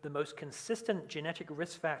 the most consistent genetic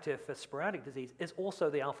risk factor for sporadic disease is also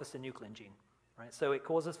the alpha-synuclein gene. Right? So it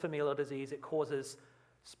causes familial disease, it causes,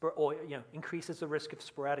 increases the risk of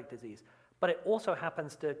sporadic disease. But it also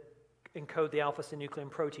happens to encode the alpha-synuclein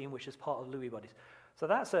protein, which is part of Lewy bodies. So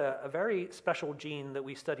that's a very special gene that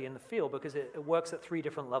we study in the field because it works at 3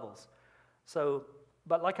 different levels. So,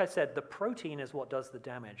 but like I said, the protein is what does the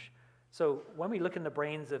damage. So when we look in the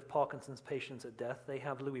brains of Parkinson's patients at death, they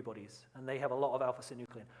have Lewy bodies, and they have a lot of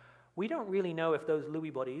alpha-synuclein. We don't really know if those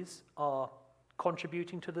Lewy bodies are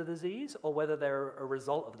contributing to the disease or whether they're a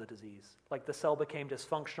result of the disease. Like the cell became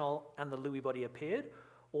dysfunctional and the Lewy body appeared,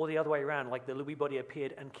 or the other way around, like the Lewy body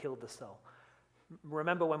appeared and killed the cell.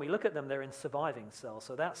 Remember, when we look at them, they're in surviving cells,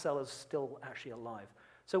 so that cell is still actually alive.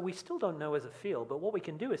 So we still don't know as a field, but what we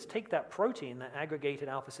can do is take that protein, that aggregated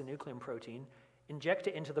alpha-synuclein protein, inject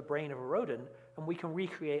it into the brain of a rodent, and we can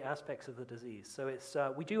recreate aspects of the disease. So it's,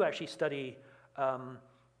 we do actually study,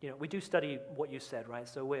 we do study what you said, right?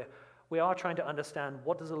 So we are trying to understand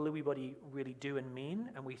what does a Lewy body really do and mean,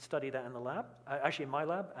 and we study that in the lab, actually in my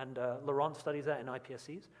lab, and Laurent studies that in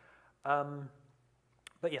iPSCs.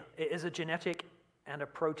 But yeah, it is a genetic and a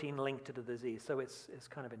protein link to the disease, so it's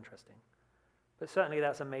kind of interesting. But certainly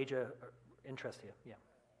that's a major interest here, yeah.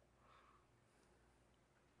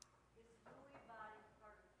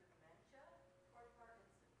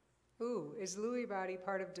 Ooh, is Lewy body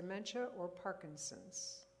part of dementia or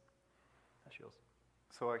Parkinson's? That's yours.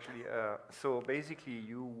 So actually, so basically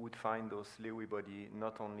you would find those Lewy body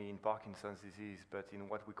not only in Parkinson's disease, but in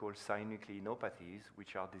what we call synucleinopathies,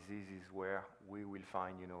 which are diseases where we will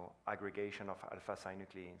find, aggregation of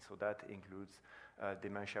alpha-synuclein. So that includes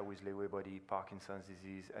dementia with Lewy body, Parkinson's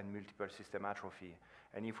disease, and multiple system atrophy.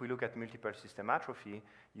 And if we look at multiple system atrophy,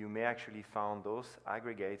 you may actually find those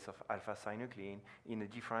aggregates of alpha-synuclein in a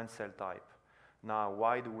different cell type. Now,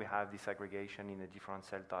 why do we have this aggregation in a different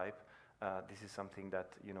cell type? This is something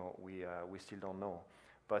that we still don't know.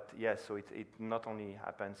 But yes, so it not only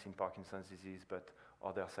happens in Parkinson's disease, but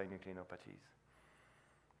other synucleinopathies.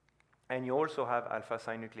 And you also have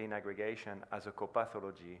alpha-synuclein aggregation as a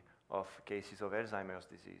copathology of cases of Alzheimer's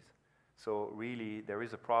disease. So really, there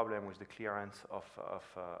is a problem with the clearance of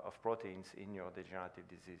proteins in neurodegenerative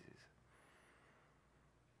diseases.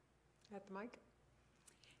 At the mic.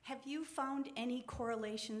 Have you found any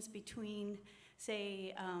correlations between,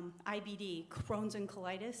 say, IBD, Crohn's and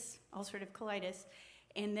colitis, ulcerative colitis,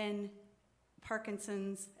 and then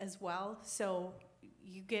Parkinson's as well? So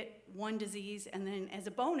you get one disease, and then as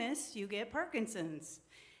a bonus, you get Parkinson's.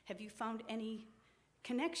 Have you found any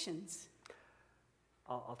connections?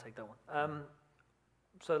 I'll take that one.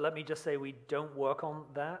 So let me just say we don't work on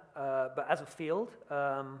that, but as a field,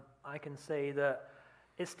 I can say that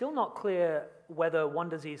it's still not clear whether one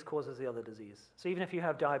disease causes the other disease. So even if you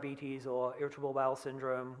have diabetes or irritable bowel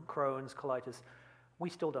syndrome, Crohn's, colitis, we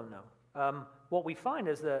still don't know. What we find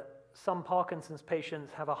is that some Parkinson's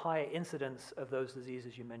patients have a higher incidence of those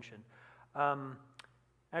diseases you mentioned.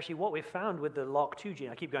 Actually, what we've found with the LRRK2 gene,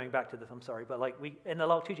 I keep going back to this, I'm sorry, but in the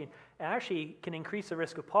LRRK2 gene, it actually can increase the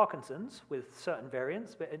risk of Parkinson's with certain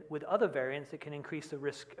variants, but with other variants, it can increase the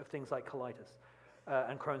risk of things like colitis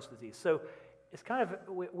and Crohn's disease. So it's kind of,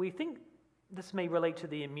 we think this may relate to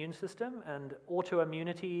the immune system, and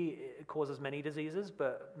autoimmunity causes many diseases,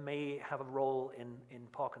 but may have a role in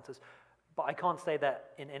Parkinson's. But I can't say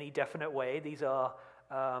that in any definite way. These are,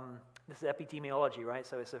 this is epidemiology, right?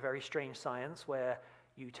 So it's a very strange science where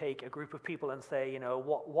you take a group of people and say,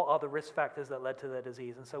 what are the risk factors that led to their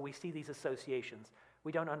disease? And so we see these associations.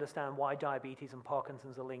 We don't understand why diabetes and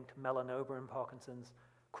Parkinson's are linked, melanoma and Parkinson's,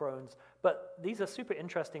 Crohn's. But these are super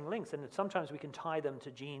interesting links, and sometimes we can tie them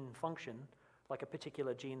to gene function, like a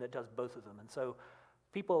particular gene that does both of them. And so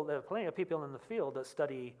there are plenty of people in the field that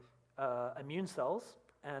study immune cells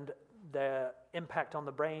and their impact on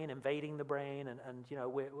the brain, invading the brain, and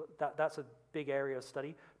that's a big area of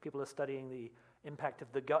study. People are studying the impact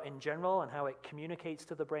of the gut in general and how it communicates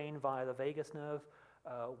to the brain via the vagus nerve,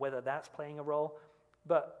 whether that's playing a role.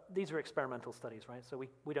 But these are experimental studies, right? So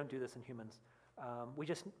we don't do this in humans. We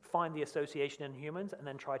just find the association in humans and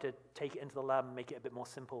then try to take it into the lab and make it a bit more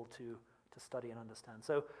simple to study and understand.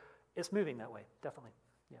 So it's moving that way, definitely,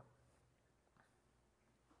 yeah.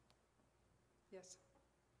 Yes.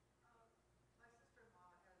 My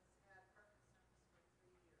sister-in-law has had Parkinson's for 3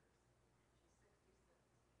 years.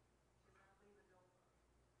 She's 66.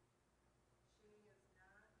 She's on levodopa. She is not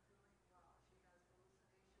doing well. She has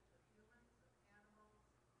hallucinations of humans, of animals.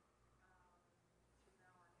 She's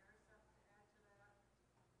now on Sept to add to that.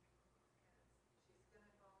 And she's skin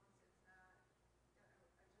and bones. It's not.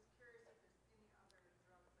 I'm just curious if there's any other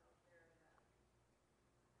drugs out there that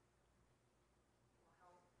will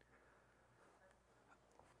help.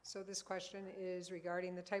 So this question is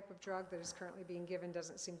regarding the type of drug that is currently being given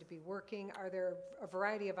doesn't seem to be working. Are there a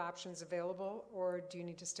variety of options available, or do you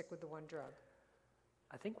need to stick with the one drug?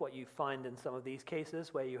 I think what you find in some of these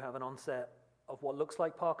cases where you have an onset of what looks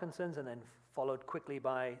like Parkinson's and then followed quickly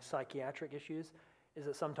by psychiatric issues is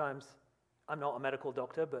that sometimes, I'm not a medical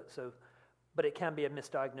doctor, but it can be a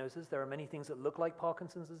misdiagnosis. There are many things that look like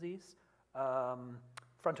Parkinson's disease.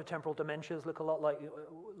 Frontotemporal dementias look a lot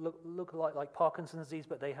like Parkinson's disease,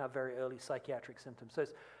 but they have very early psychiatric symptoms. So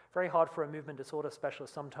it's very hard for a movement disorder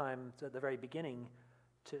specialist sometimes at the very beginning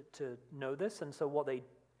to know this. And so what they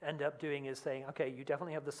end up doing is saying, okay, you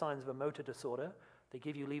definitely have the signs of a motor disorder. They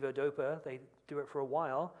give you levodopa. They do it for a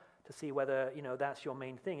while to see whether that's your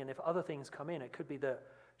main thing. And if other things come in, it could be that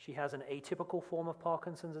she has an atypical form of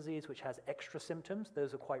Parkinson's disease, which has extra symptoms.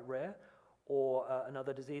 Those are quite rare, or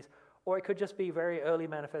another disease. Or it could just be very early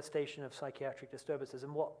manifestation of psychiatric disturbances.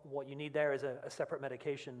 And what you need there is a separate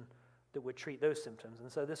medication that would treat those symptoms.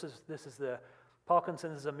 And so this is the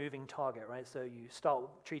Parkinson's is a moving target, right? So you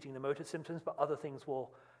start treating the motor symptoms, but other things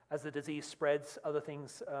will, as the disease spreads, other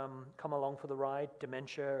things come along for the ride,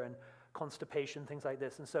 dementia and constipation, things like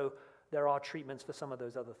this. And so there are treatments for some of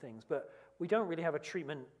those other things. But we don't really have a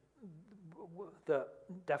treatment that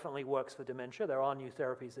definitely works for dementia. There are new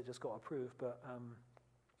therapies that just got approved,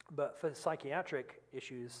 but for psychiatric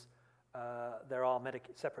issues, there are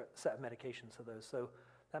separate set of medications for those. So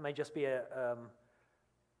that may just be an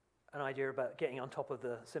idea about getting on top of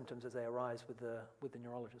the symptoms as they arise with the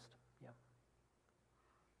neurologist. Yeah.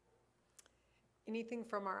 Anything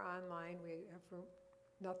from our online? We have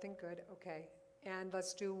nothing good. Okay. And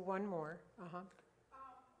let's do one more. Uh-huh.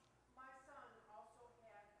 My son also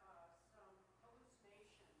had some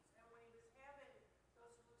hallucinations, and when he was having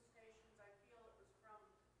those hallucinations, I feel it was from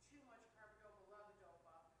too much carbidopa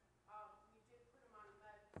levodopa. We did put him on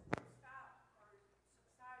meds to stop or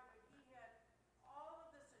subside, but he had all of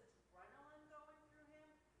this adrenaline going through him,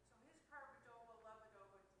 so his carbidopa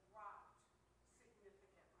levodopa dropped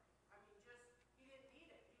significantly. I mean, just, he didn't need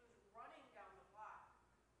it. He was running down the block,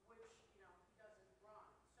 which, he doesn't run.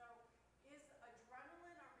 So is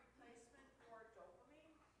adrenaline a replacement for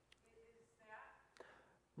dopamine? Is that?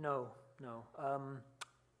 No.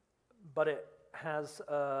 But it has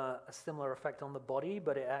a similar effect on the body,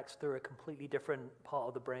 but it acts through a completely different part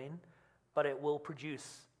of the brain. But it will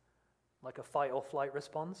produce like a fight or flight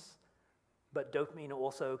response. But dopamine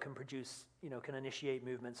also can produce, can initiate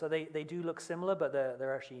movement. So they do look similar, but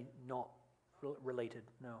they're actually not related,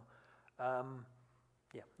 no.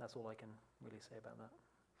 Yeah, that's all I can really say about that.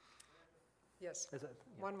 Yes. Yeah.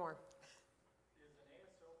 One more. Is an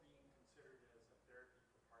ASO being considered as a therapy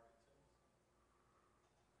for Parkinson's?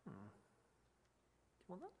 Do you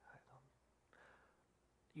want that?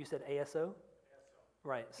 You said ASO? ASO.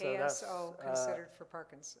 Right. So ASO that's, considered for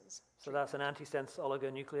Parkinson's. So that's an antisense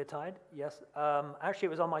oligonucleotide, yes. Actually,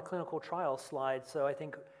 it was on my clinical trial slide. So I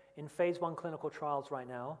think in phase 1 clinical trials right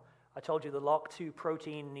now, I told you the LOCK2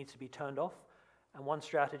 protein needs to be turned off. And one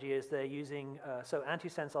strategy is they're using, so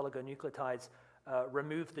antisense oligonucleotides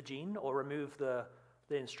remove the gene or remove the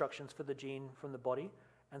instructions for the gene from the body.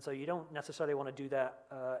 And so you don't necessarily want to do that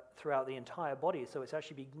throughout the entire body. So it's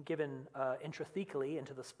actually being given intrathecally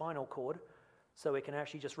into the spinal cord, so it can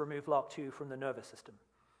actually just remove LOCK2 from the nervous system.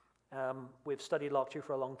 We've studied LOCK2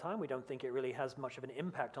 for a long time. We don't think it really has much of an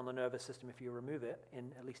impact on the nervous system if you remove it,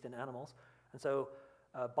 at least in animals. And so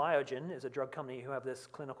Biogen is a drug company who have this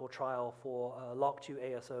clinical trial for LOCK2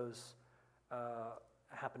 ASOs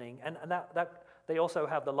happening. And that they also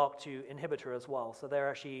have the LOCK2 inhibitor as well. So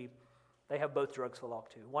they have both drugs for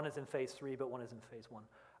LOCK2. One is in phase 3, but one is in phase 1.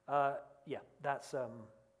 Yeah, that's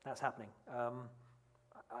happening.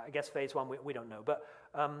 I guess phase 1, we don't know. But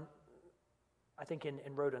I think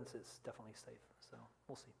in rodents it's definitely safe. So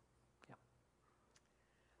we'll see. Yeah.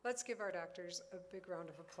 Let's give our doctors a big round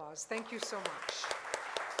of applause. Thank you so much.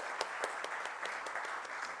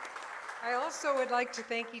 I also would like to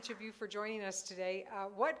thank each of you for joining us today.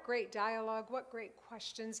 What great dialogue, what great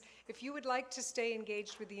questions. If you would like to stay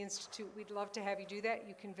engaged with the Institute, we'd love to have you do that.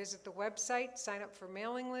 You can visit the website, sign up for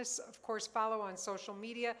mailing lists, of course follow on social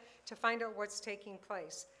media to find out what's taking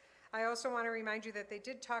place. I also want to remind you that they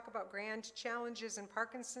did talk about grand challenges in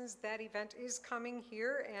Parkinson's. That event is coming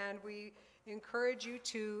here, and we encourage you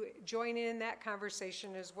to join in that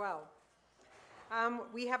conversation as well.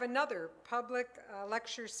 We have another public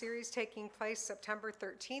lecture series taking place September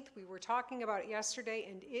 13th. We were talking about it yesterday,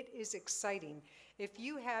 and it is exciting. If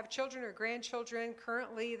you have children or grandchildren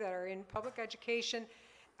currently that are in public education,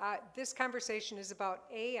 this conversation is about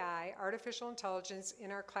AI, artificial intelligence,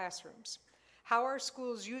 in our classrooms. How are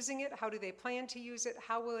schools using it? How do they plan to use it?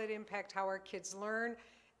 How will it impact how our kids learn?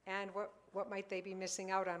 And what might they be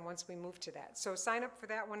missing out on once we move to that? So sign up for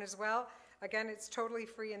that one as well. Again, it's totally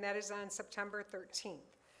free, and that is on September 13th.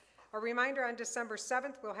 A reminder, on December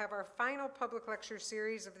 7th, we'll have our final public lecture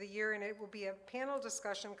series of the year, and it will be a panel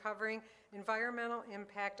discussion covering environmental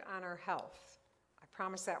impact on our health. I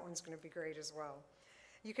promise that one's going to be great as well.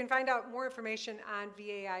 You can find out more information on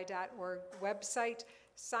vai.org website.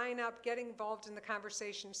 Sign up, get involved in the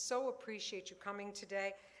conversation. So appreciate you coming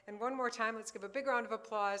today. And one more time, let's give a big round of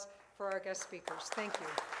applause for our guest speakers. Thank you.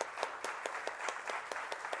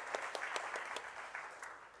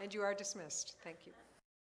 And you are dismissed. Thank you.